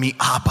that with me,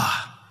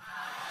 Abba.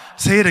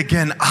 Say it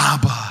again,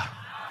 Abba.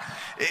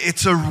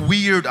 It's a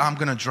weird, I'm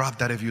going to drop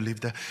that if you leave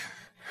that.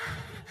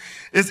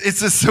 It's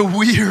just a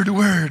weird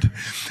word.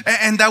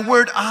 And that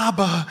word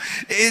Abba,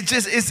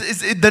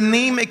 the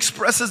name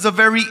expresses a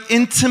very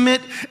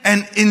intimate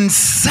and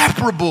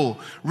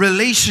inseparable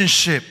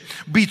relationship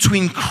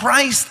between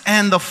Christ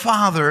and the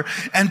Father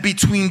and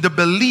between the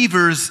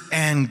believers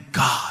and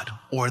God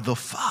or the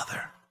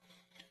Father.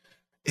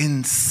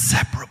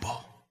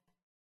 Inseparable.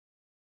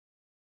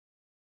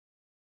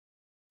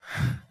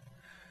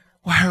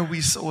 Why are we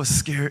so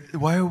scared?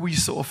 Why are we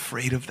so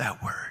afraid of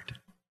that word?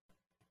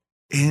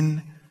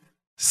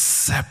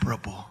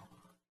 Inseparable.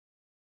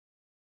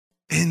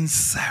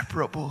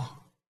 Inseparable.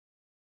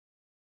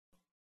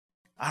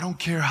 I don't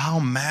care how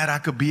mad I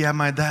could be at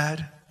my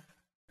dad.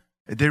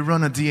 If they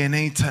run a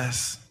DNA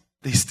test,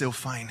 they still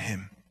find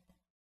him.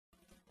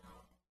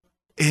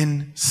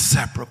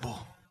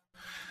 Inseparable.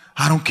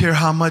 I don't care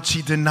how much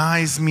he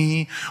denies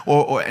me,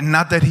 or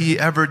not that he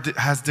ever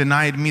has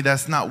denied me.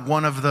 That's not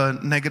one of the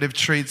negative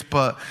traits,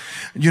 but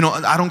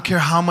I don't care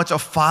how much a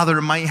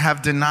father might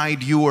have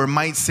denied you or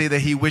might say that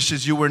he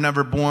wishes you were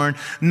never born.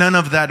 None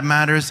of that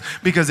matters,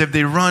 because if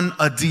they run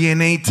a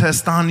DNA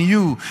test on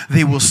you,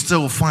 they will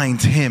still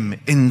find him.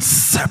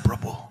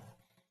 Inseparable.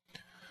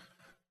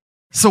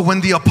 So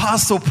when the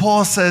Apostle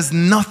Paul says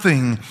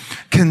nothing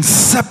can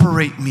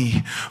separate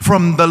me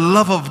from the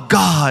love of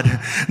God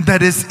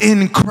that is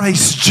in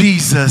Christ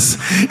Jesus,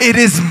 it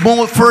is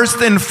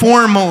first and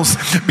foremost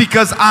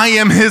because I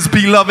am his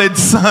beloved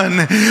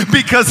son,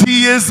 because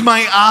he is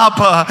my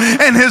Abba,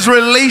 and his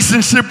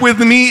relationship with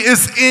me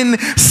is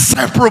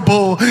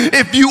inseparable.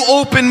 If you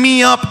open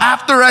me up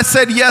after I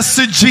said yes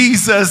to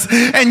Jesus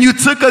and you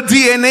took a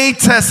DNA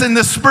test in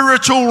the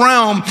spiritual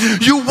realm,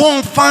 you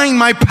won't find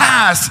my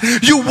past.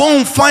 You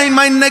won't find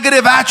my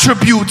negative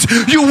attributes.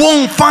 You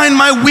won't find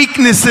my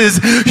weaknesses.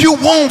 You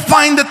won't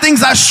find the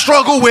things I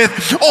struggle with.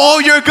 All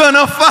you're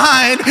gonna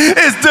find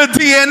is the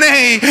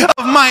DNA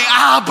of my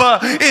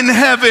Abba in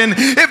heaven.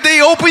 If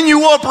they open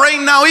you up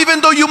right now,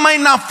 even though you might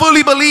not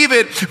fully believe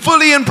it,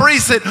 fully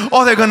embrace it,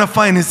 all they're gonna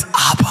find is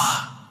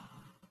Abba.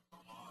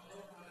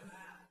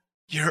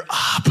 Your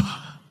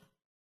Abba.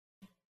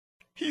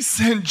 He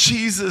sent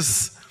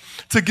Jesus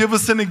to give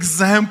us an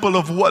example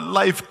of what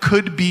life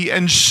could be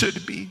and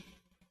should be.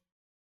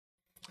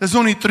 There's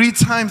only 3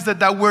 times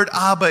that word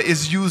Abba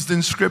is used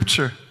in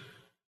Scripture.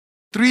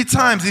 3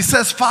 times. He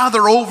says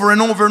Father over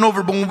and over and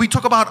over. But when we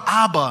talk about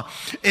Abba,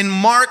 in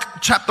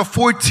Mark chapter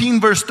 14,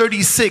 verse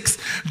 36,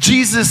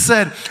 Jesus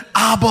said,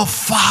 Abba,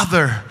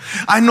 Father,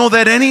 I know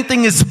that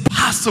anything is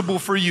possible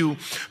for you.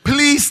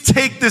 Please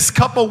take this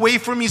cup away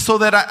from me so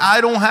that I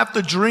don't have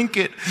to drink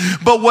it.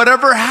 But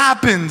whatever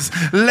happens,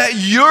 let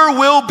your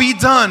will be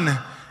done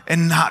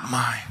and not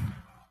mine.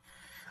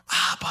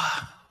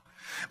 Abba.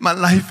 My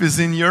life is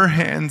in your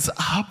hands,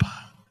 Abba.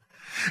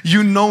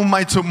 You know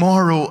my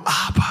tomorrow,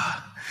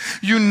 Abba.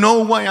 You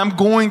know why I'm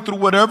going through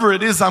whatever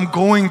it is I'm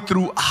going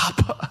through,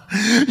 Abba.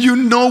 You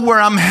know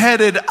where I'm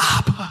headed,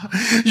 Abba.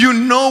 You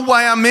know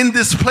why I'm in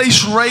this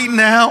place right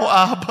now,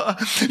 Abba.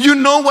 You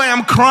know why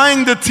I'm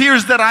crying the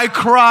tears that I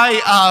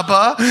cry,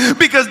 Abba.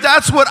 Because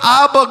that's what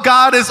Abba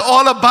God is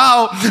all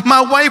about.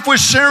 My wife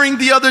was sharing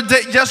the other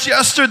day, just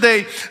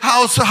yesterday,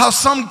 how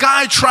some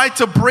guy tried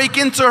to break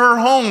into her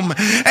home,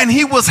 and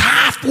he was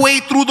halfway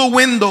through the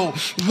window,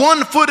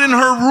 1 foot in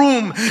her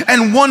room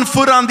and 1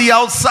 foot on the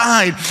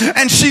outside.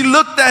 And she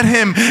looked at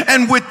him,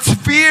 and with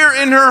fear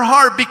in her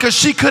heart, because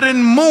she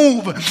couldn't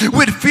move,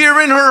 with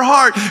fear in her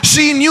heart,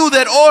 she knew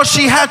that all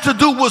she had to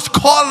do was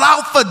call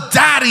out for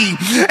daddy,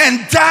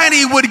 and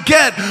daddy would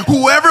get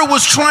whoever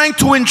was trying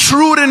to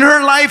intrude in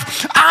her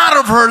life out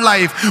of her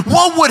life.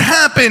 What would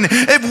happen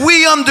if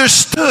we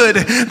understood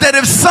that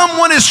if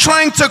someone is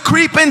trying to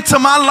creep into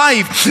my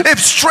life, if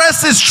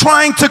stress is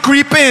trying to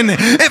creep in,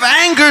 if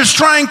anger is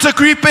trying to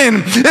creep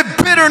in, if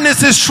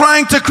bitterness is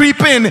trying to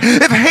creep in,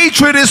 if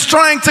hatred is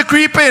trying to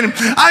creep in,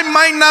 I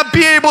might not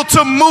be able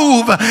to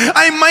move.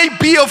 I might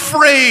be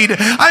afraid.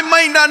 I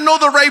might not know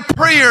the right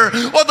prayer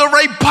or the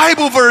right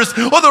Bible verse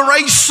or the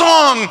right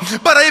song.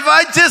 But if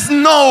I just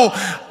know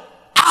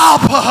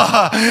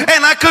Abba,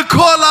 and I could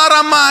call out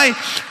on my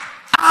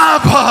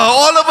Abba,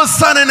 all of a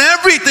sudden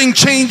everything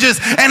changes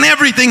and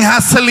everything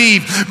has to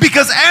leave,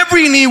 because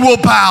every knee will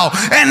bow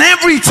and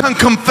every tongue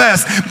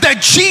confess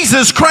that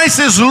Jesus Christ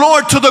is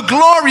Lord, to the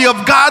glory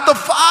of God the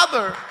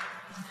Father.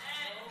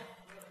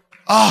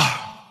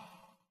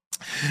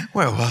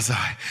 Where was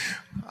I?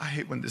 I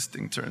hate when this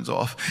thing turns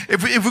off.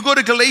 If we go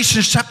to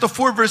Galatians chapter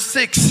 4 verse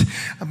 6,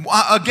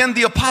 again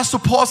the Apostle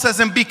Paul says,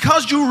 and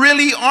because you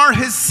really are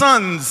his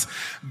sons,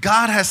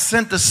 God has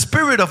sent the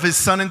Spirit of his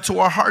Son into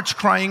our hearts,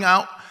 crying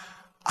out,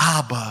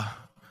 Abba,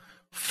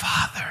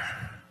 Father.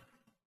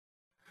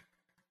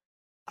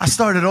 I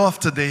started off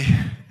today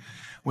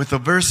with a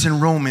verse in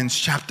Romans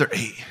chapter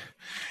 8,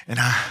 and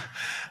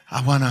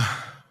I want to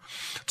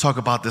talk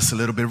about this a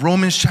little bit.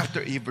 Romans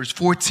chapter 8 verse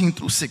 14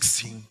 through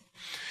 16.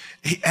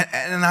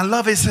 And I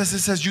love it. It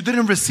says, you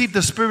didn't receive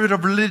the spirit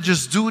of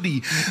religious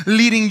duty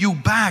leading you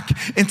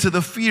back into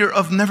the fear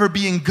of never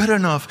being good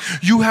enough.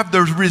 You have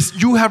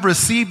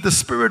received the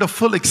spirit of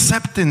full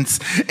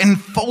acceptance,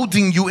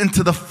 enfolding you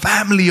into the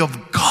family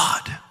of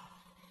God.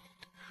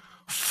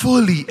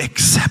 Fully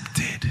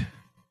accepted.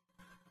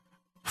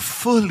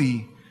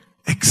 Fully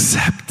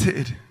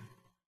accepted.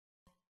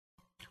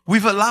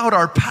 We've allowed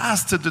our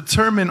past to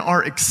determine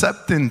our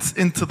acceptance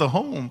into the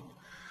home.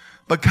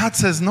 But God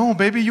says, no,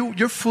 baby,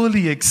 you're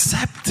fully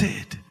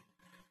accepted.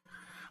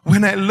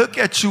 When I look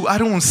at you, I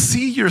don't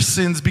see your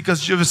sins,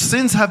 because your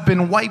sins have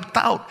been wiped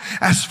out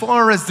as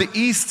far as the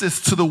east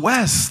is to the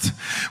west.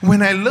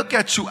 When I look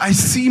at you, I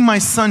see my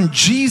son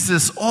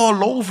Jesus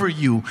all over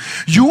you.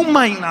 You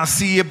might not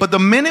see it, but the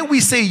minute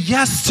we say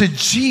yes to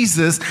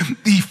Jesus,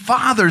 the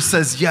Father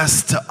says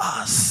yes to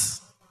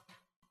us.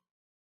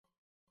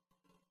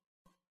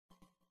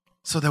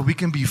 So that we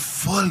can be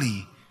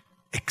fully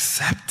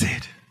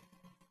accepted.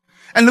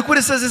 And look what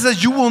it says. It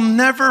says, you will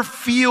never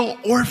feel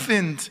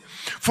orphaned.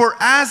 For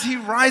as he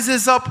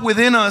rises up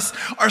within us,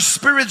 our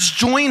spirits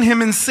join him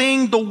in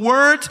saying the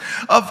words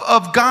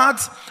of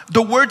God's,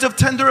 the words of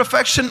tender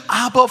affection,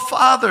 Abba,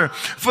 Father.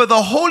 For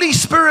the Holy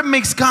Spirit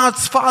makes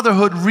God's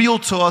fatherhood real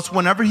to us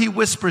whenever he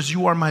whispers,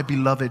 you are my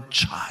beloved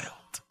child.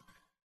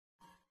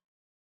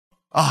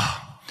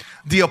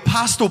 The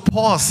Apostle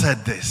Paul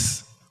said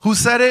this. Who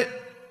said it?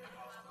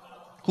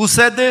 Who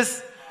said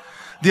this?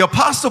 The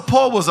Apostle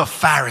Paul was a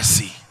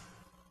Pharisee.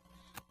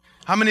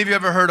 How many of you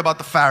ever heard about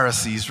the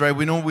Pharisees, right?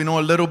 We know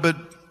a little bit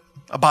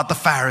about the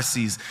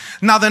Pharisees.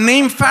 Now, the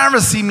name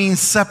Pharisee means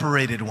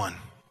separated one.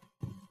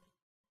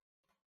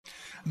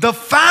 The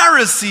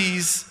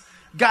Pharisees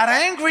got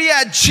angry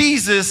at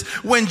Jesus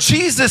when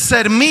Jesus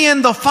said, me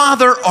and the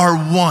Father are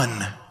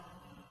one.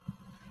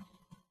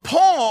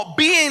 Paul,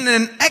 being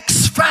an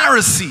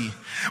ex-Pharisee,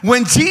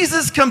 when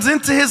Jesus comes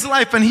into his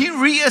life and he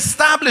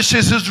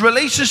reestablishes his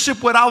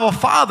relationship with our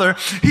Father,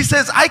 he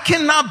says, I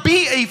cannot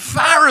be a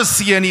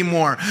Pharisee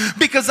anymore,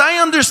 because I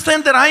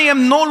understand that I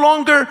am no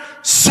longer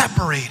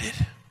separated.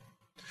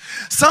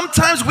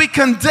 Sometimes we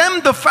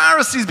condemn the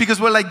Pharisees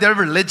because we're like, they're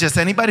religious.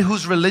 Anybody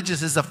who's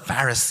religious is a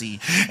Pharisee.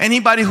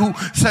 Anybody who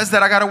says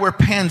that I got to wear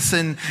pants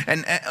and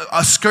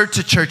a skirt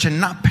to church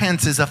and not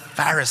pants is a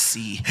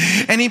Pharisee.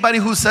 Anybody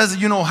who says,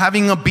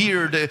 having a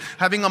beard,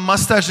 having a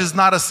mustache is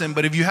not a sin,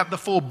 but if you have the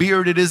full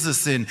beard, it is a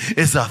sin,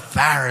 is a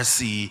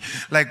Pharisee.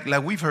 Like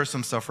we've heard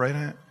some stuff,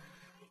 right?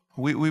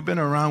 We've been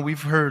around,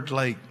 we've heard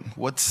like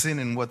what's sin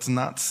and what's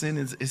not sin.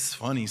 It's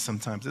funny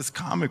sometimes. It's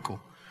comical.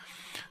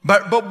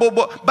 But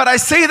I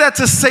say that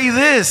to say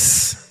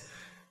this.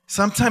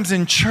 Sometimes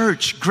in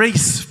church,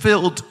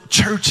 grace-filled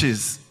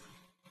churches,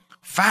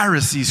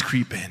 Pharisees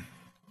creep in.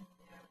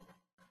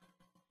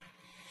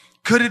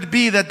 Could it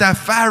be that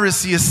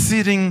Pharisee is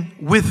sitting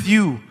with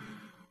you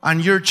on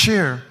your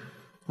chair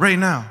right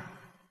now?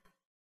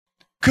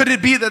 Could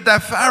it be that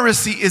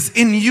Pharisee is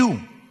in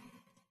you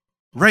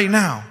right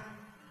now?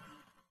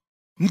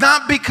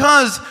 Not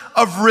because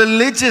of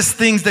religious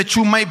things that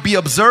you might be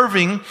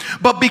observing,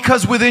 but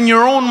because within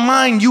your own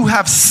mind you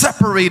have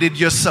separated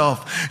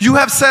yourself. You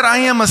have said, I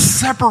am a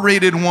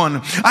separated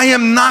one. I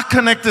am not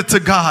connected to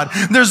God.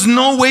 There's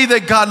no way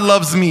that God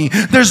loves me.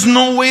 There's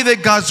no way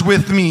that God's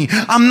with me.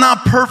 I'm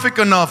not perfect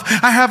enough.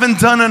 I haven't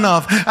done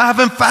enough. I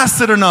haven't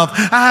fasted enough.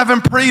 I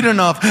haven't prayed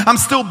enough. I'm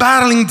still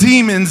battling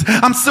demons.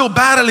 I'm still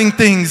battling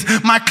things.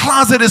 My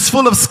closet is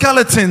full of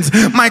skeletons.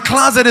 My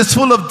closet is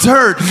full of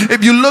dirt.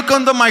 If you look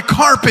under my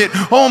carpet,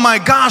 oh my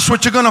gosh,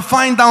 what you're going to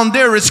find down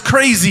there is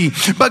crazy.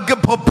 But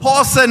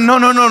Paul said, no.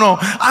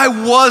 I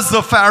was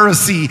a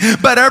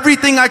Pharisee, but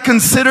everything I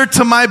considered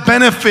to my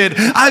benefit,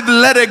 I've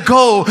let it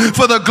go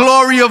for the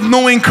glory of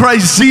knowing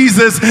Christ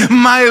Jesus,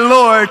 my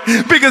Lord.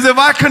 Because if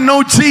I can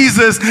know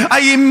Jesus,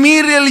 I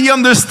immediately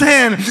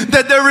understand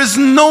that there is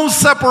no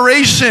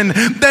separation,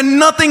 that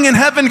nothing in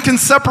heaven can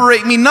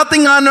separate me,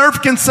 nothing on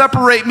earth can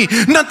separate me,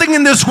 nothing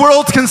in this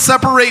world can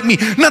separate me,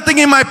 nothing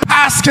in my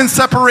past can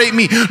separate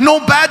me, no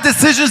bad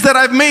decisions that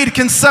I've made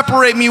can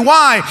separate me.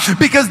 Why?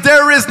 Because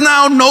there is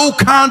now no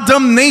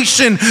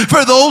condemnation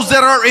for those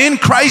that are in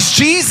Christ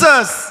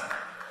Jesus.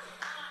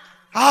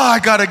 I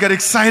gotta get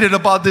excited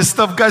about this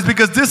stuff, guys,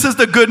 because this is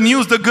the good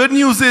news. The good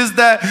news is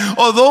that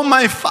although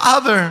my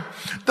Father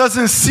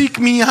doesn't seek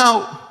me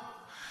out,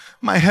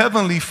 my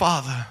Heavenly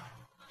Father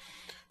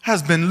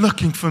has been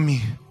looking for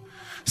me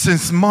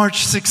since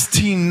March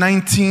 16,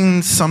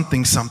 19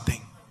 something.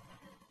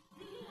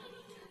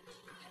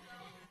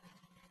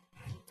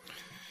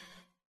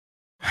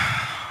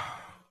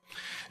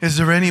 Is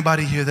there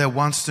anybody here that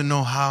wants to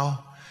know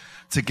how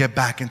to get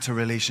back into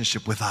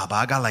relationship with Abba?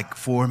 I got like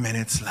 4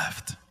 minutes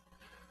left.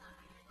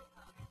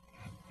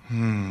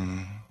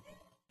 In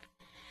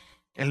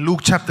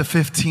Luke chapter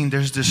 15,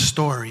 there's this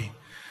story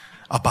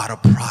about a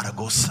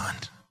prodigal son.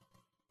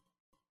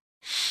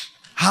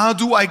 How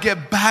do I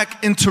get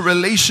back into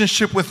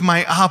relationship with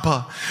my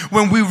Abba?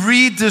 When we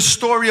read this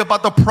story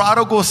about the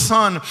prodigal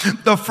son,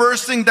 the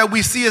first thing that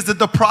we see is that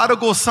the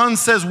prodigal son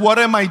says, what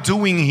am I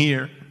doing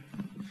here?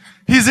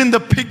 He's in the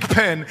pig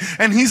pen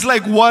and he's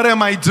like, what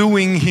am I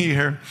doing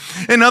here?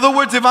 In other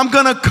words, if I'm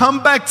going to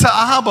come back to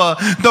Abba,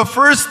 the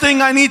first thing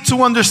I need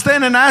to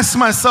understand and ask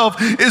myself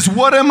is,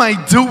 what am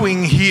I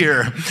doing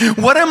here?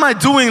 What am I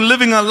doing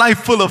living a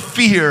life full of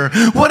fear?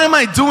 What am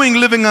I doing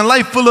living a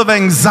life full of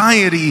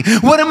anxiety?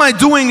 What am I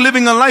doing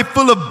living a life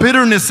full of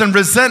bitterness and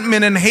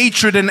resentment and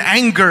hatred and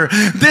anger?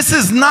 This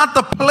is not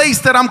the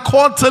place that I'm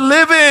called to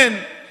live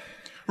in.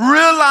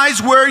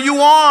 Realize where you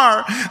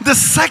are. The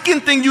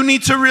second thing you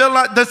need to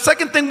realize, the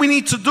second thing we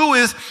need to do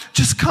is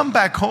just come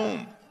back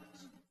home.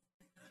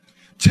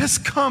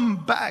 Just come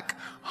back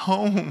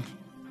home.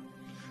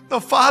 The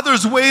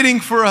Father's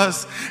waiting for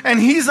us and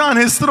He's on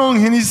His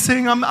throne and He's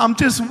saying, I'm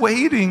just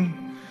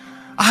waiting.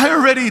 I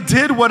already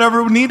did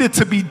whatever needed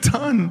to be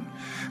done.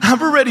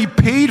 I've already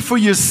paid for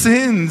your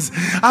sins.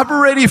 I've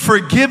already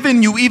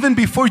forgiven you even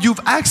before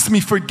you've asked me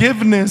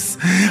forgiveness.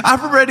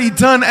 I've already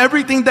done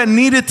everything that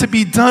needed to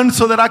be done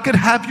so that I could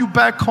have you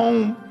back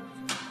home.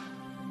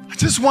 I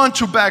just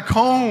want you back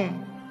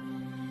home.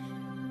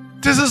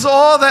 This is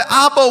all that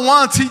Abba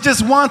wants. He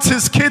just wants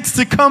His kids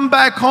to come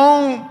back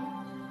home.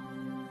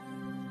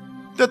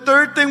 The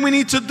third thing we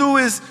need to do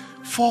is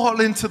fall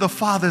into the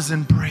Father's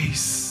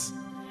embrace.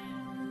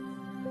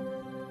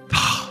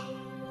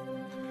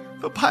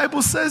 The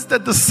Bible says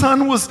that the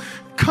son was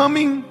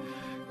coming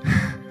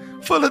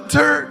full of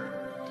dirt,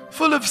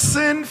 full of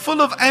sin,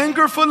 full of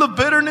anger, full of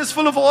bitterness,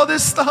 full of all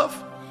this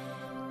stuff.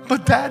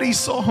 But Daddy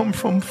saw him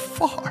from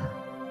far.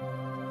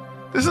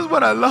 This is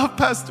what I love,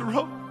 Pastor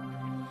Ro.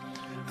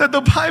 That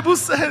the Bible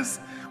says,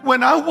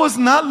 when I was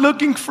not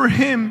looking for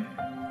him,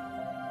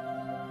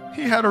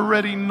 he had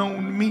already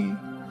known me.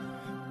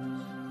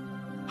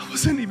 I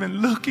wasn't even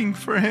looking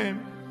for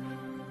him.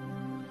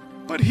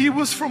 But he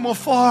was from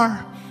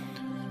afar,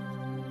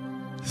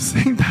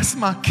 saying, that's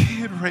my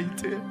kid right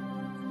there.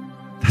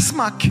 That's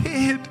my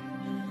kid.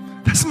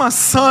 That's my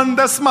son.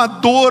 That's my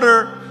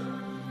daughter.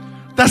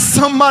 That's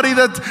somebody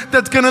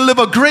that's going to live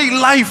a great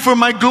life for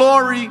my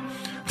glory.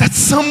 That's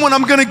someone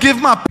I'm going to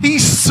give my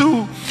peace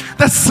to.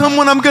 That's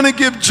someone I'm going to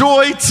give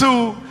joy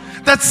to.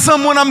 That's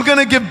someone I'm going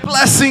to give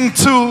blessing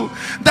to.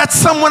 That's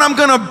someone I'm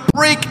going to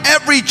break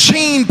every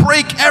chain,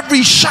 break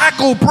every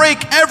shackle,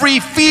 break every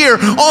fear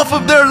off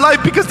of their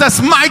life, because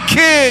that's my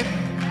kid.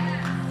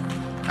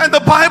 And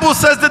the Bible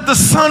says that the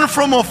son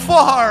from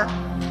afar,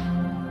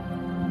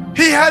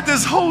 he had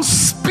this whole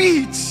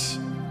speech.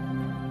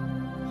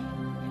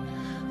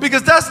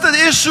 Because that's the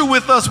issue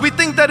with us. We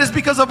think that it's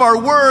because of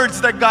our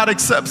words that God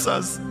accepts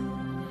us.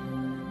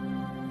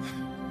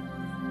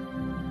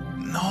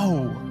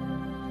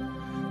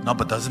 No,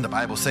 but doesn't the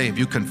Bible say if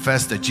you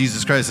confess that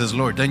Jesus Christ is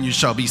Lord, then you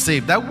shall be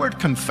saved? That word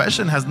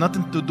confession has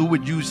nothing to do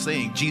with you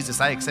saying,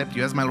 Jesus, I accept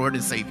you as my Lord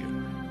and Savior.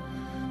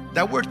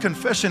 That word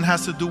confession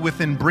has to do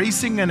with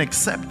embracing and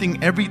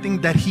accepting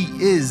everything that He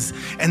is,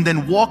 and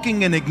then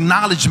walking in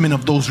acknowledgement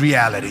of those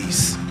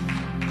realities.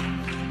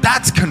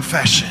 That's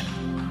confession.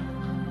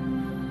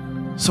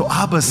 So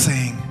Abba's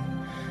saying,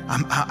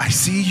 I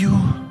see you,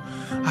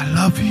 I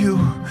love you.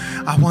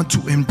 I want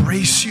to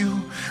embrace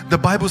you. The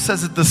Bible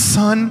says that the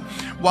son,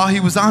 while he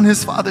was on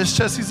his father's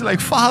chest, he's like,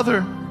 Father,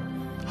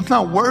 I'm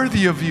not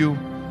worthy of you.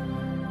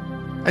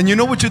 And you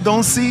know what you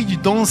don't see? You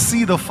don't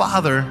see the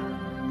father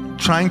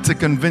trying to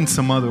convince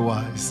him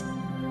otherwise.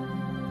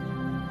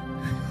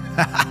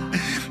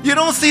 You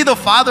don't see the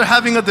father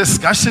having a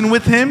discussion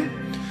with him.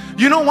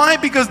 You know why?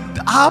 Because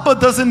Abba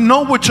doesn't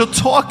know what you're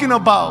talking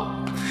about.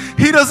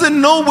 He doesn't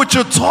know what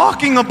you're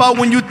talking about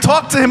when you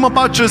talk to him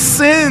about your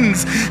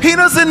sins. He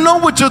doesn't know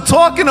what you're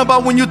talking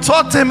about when you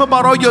talk to him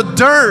about all your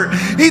dirt.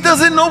 He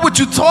doesn't know what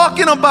you're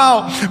talking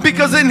about,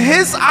 because in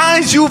his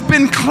eyes you've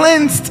been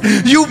cleansed,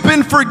 you've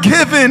been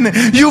forgiven,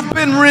 you've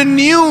been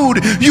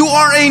renewed. You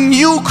are a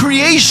new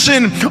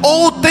creation.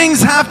 Old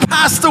things have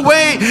passed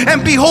away,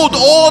 and behold,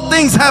 all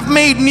things have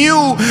made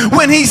new.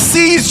 When he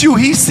sees you,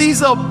 he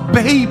sees a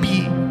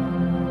baby.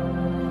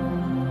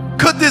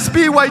 Could this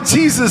be why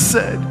Jesus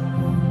said,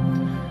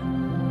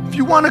 if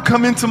you want to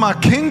come into my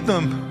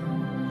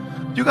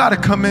kingdom, you got to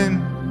come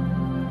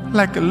in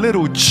like a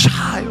little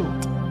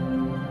child?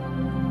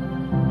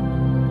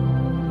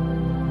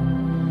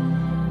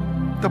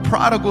 The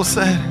prodigal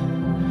said,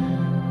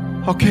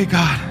 okay,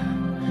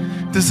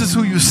 God, this is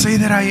who you say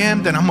that I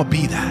am, then I'm going to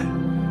be that.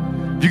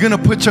 If you're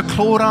going to put your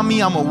clothes on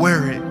me, I'm going to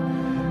wear it.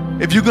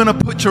 If you're going to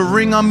put your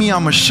ring on me,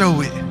 I'm going to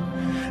show it.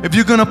 If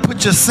you're going to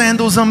put your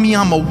sandals on me,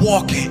 I'm going to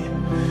walk it.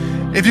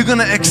 If you're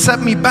gonna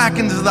accept me back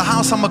into the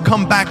house, I'm gonna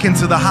come back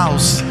into the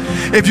house.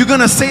 If you're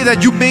gonna say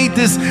that you made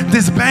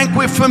this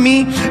banquet for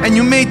me and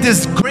you made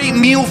this great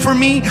meal for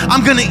me,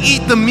 I'm gonna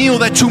eat the meal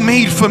that you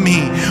made for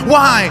me.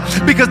 Why?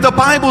 Because the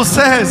Bible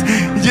says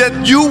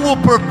that you will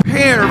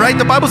prepare, right?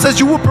 The Bible says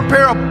you will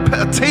prepare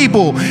a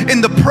table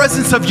in the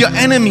presence of your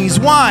enemies.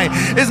 Why?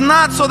 It's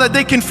not so that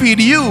they can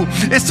feed you,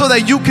 it's so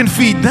that you can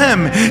feed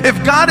them.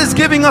 If God is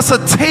giving us a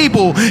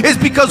table,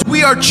 it's because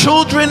we are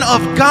children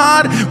of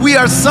God. We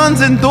are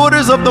sons and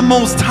daughters of the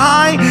Most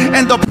High,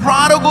 and the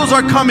prodigals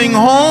are coming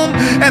home.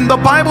 And the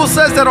Bible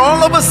says that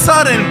all of a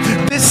sudden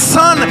this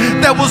son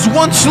that was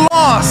once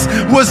lost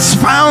was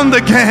found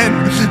again.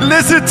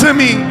 Listen to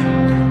me,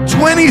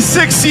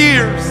 26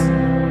 years,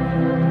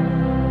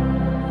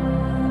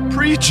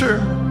 preacher,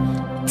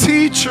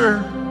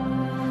 teacher,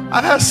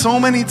 I've had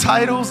so many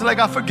titles, like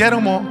I forget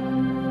them all.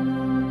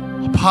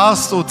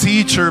 Apostle,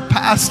 teacher,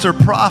 pastor,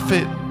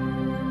 prophet,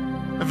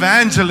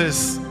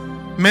 evangelist,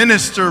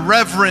 minister,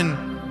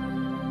 reverend.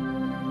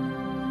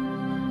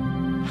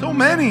 So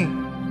many.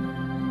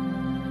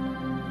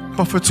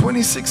 But for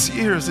 26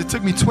 years, it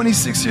took me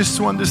 26 years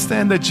to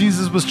understand that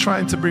Jesus was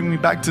trying to bring me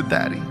back to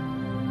Daddy.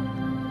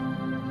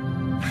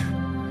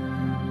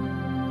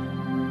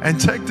 And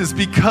check this,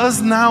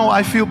 because now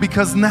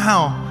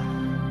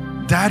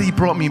Daddy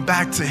brought me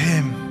back to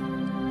him.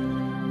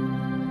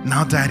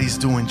 Now Daddy's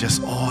doing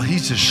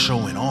he's just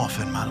showing off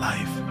in my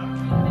life.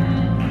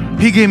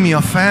 He gave me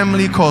a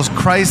family called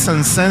Christ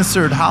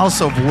Uncensored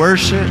House of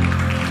Worship.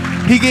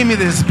 He gave me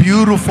this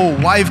beautiful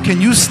wife.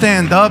 Can you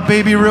stand up,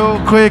 baby,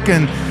 real quick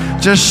and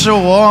just show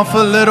off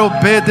a little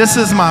bit? This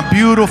is my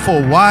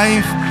beautiful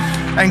wife.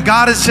 And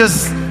God has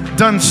just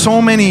done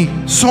so many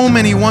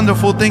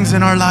wonderful things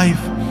in our life.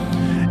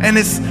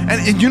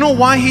 And you know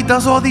why he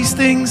does all these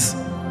things?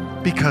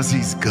 Because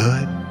he's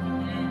good.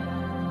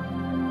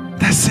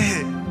 That's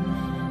it.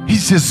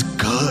 He's just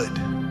good.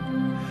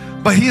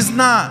 But he's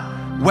not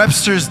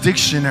Webster's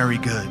Dictionary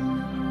good.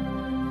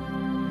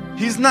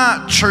 He's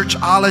not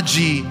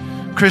Churchology,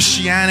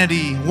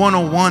 Christianity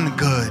 101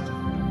 good.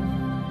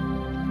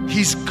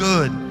 He's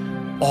good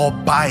all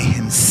by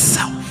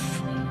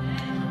himself.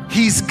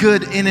 He's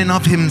good in and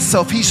of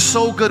himself. He's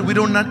so good we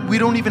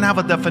don't even have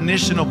a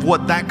definition of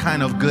what that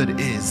kind of good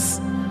is.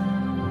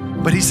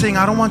 But he's saying,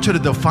 I don't want you to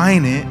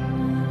define it.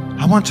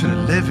 I want you to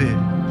live it.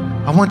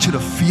 I want you to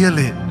feel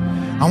it.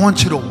 I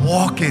want you to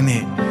walk in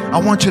it. I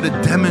want you to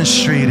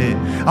demonstrate it.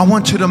 I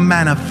want you to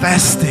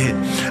manifest it.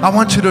 I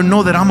want you to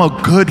know that I'm a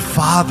good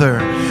father.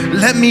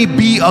 Let me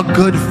be a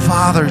good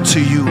father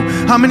to you.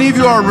 How many of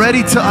you are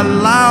ready to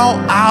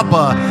allow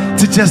Abba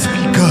to just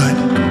be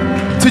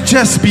good? To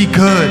just be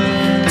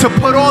good. To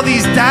put all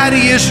these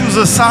daddy issues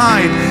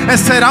aside and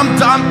said, I'm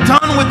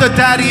done with the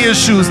daddy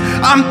issues.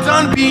 I'm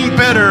done being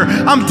bitter.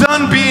 I'm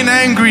done being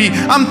angry.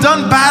 I'm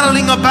done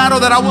battling a battle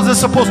that I wasn't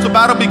supposed to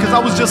battle because I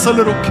was just a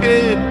little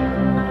kid.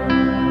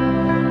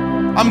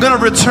 I'm going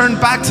to return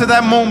back to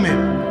that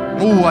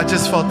moment. Ooh, I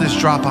just felt this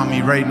drop on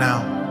me right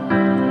now.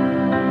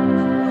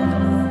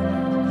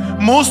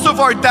 Most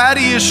of our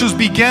daddy issues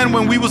began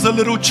when we was a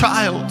little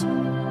child.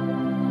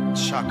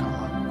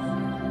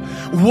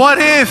 What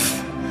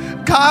if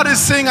God is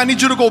saying, I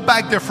need you to go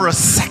back there for a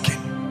second.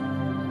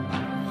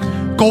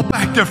 Go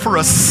back there for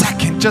a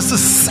second, just a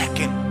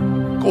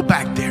second. Go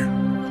back there.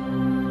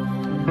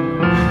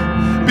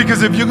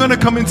 Because if you're going to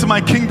come into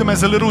my kingdom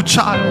as a little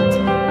child,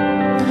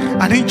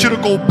 I need you to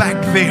go back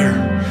there.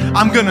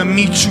 I'm going to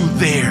meet you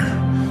there.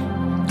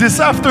 This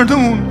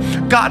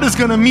afternoon, God is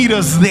going to meet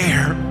us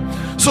there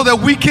so that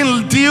we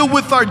can deal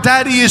with our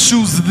daddy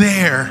issues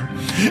there.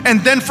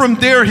 And then from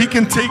there, He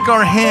can take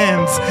our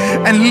hands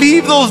and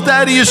leave those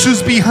daddy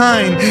issues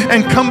behind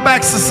and come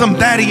back to some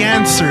daddy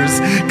answers.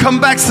 Come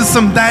back to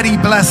some daddy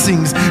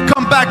blessings.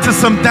 Come back to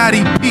some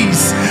daddy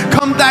peace.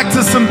 Come back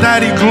to some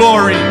daddy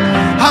glory.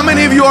 How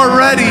many of you are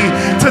ready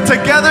to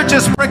together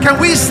just pray? Can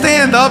we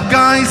stand up,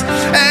 guys?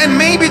 And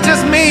maybe,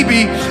 just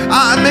maybe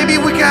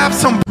we can have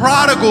some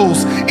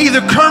prodigals,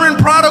 either current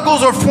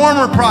prodigals or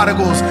former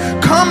prodigals.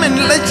 Come and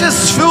let's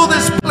just fill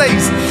this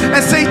place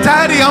and say,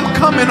 Daddy, I'm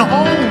coming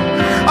home.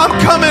 I'm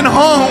coming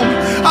home.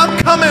 I'm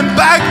coming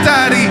back,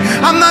 Daddy.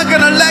 I'm not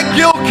going to let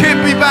guilt keep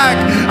me back.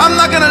 I'm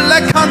not going to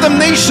let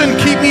condemnation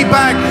keep me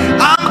back.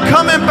 I'm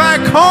coming back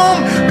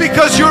home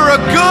because you're a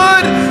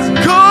good,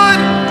 you're a good,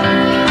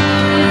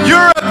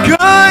 you're a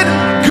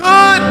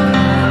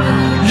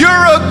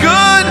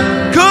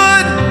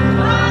good,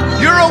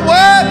 you're a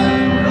what?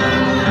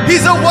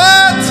 He's a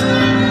what?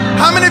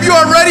 How many of you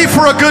are ready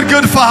for a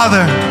good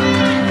Father?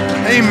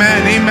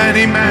 Amen, amen,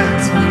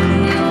 amen.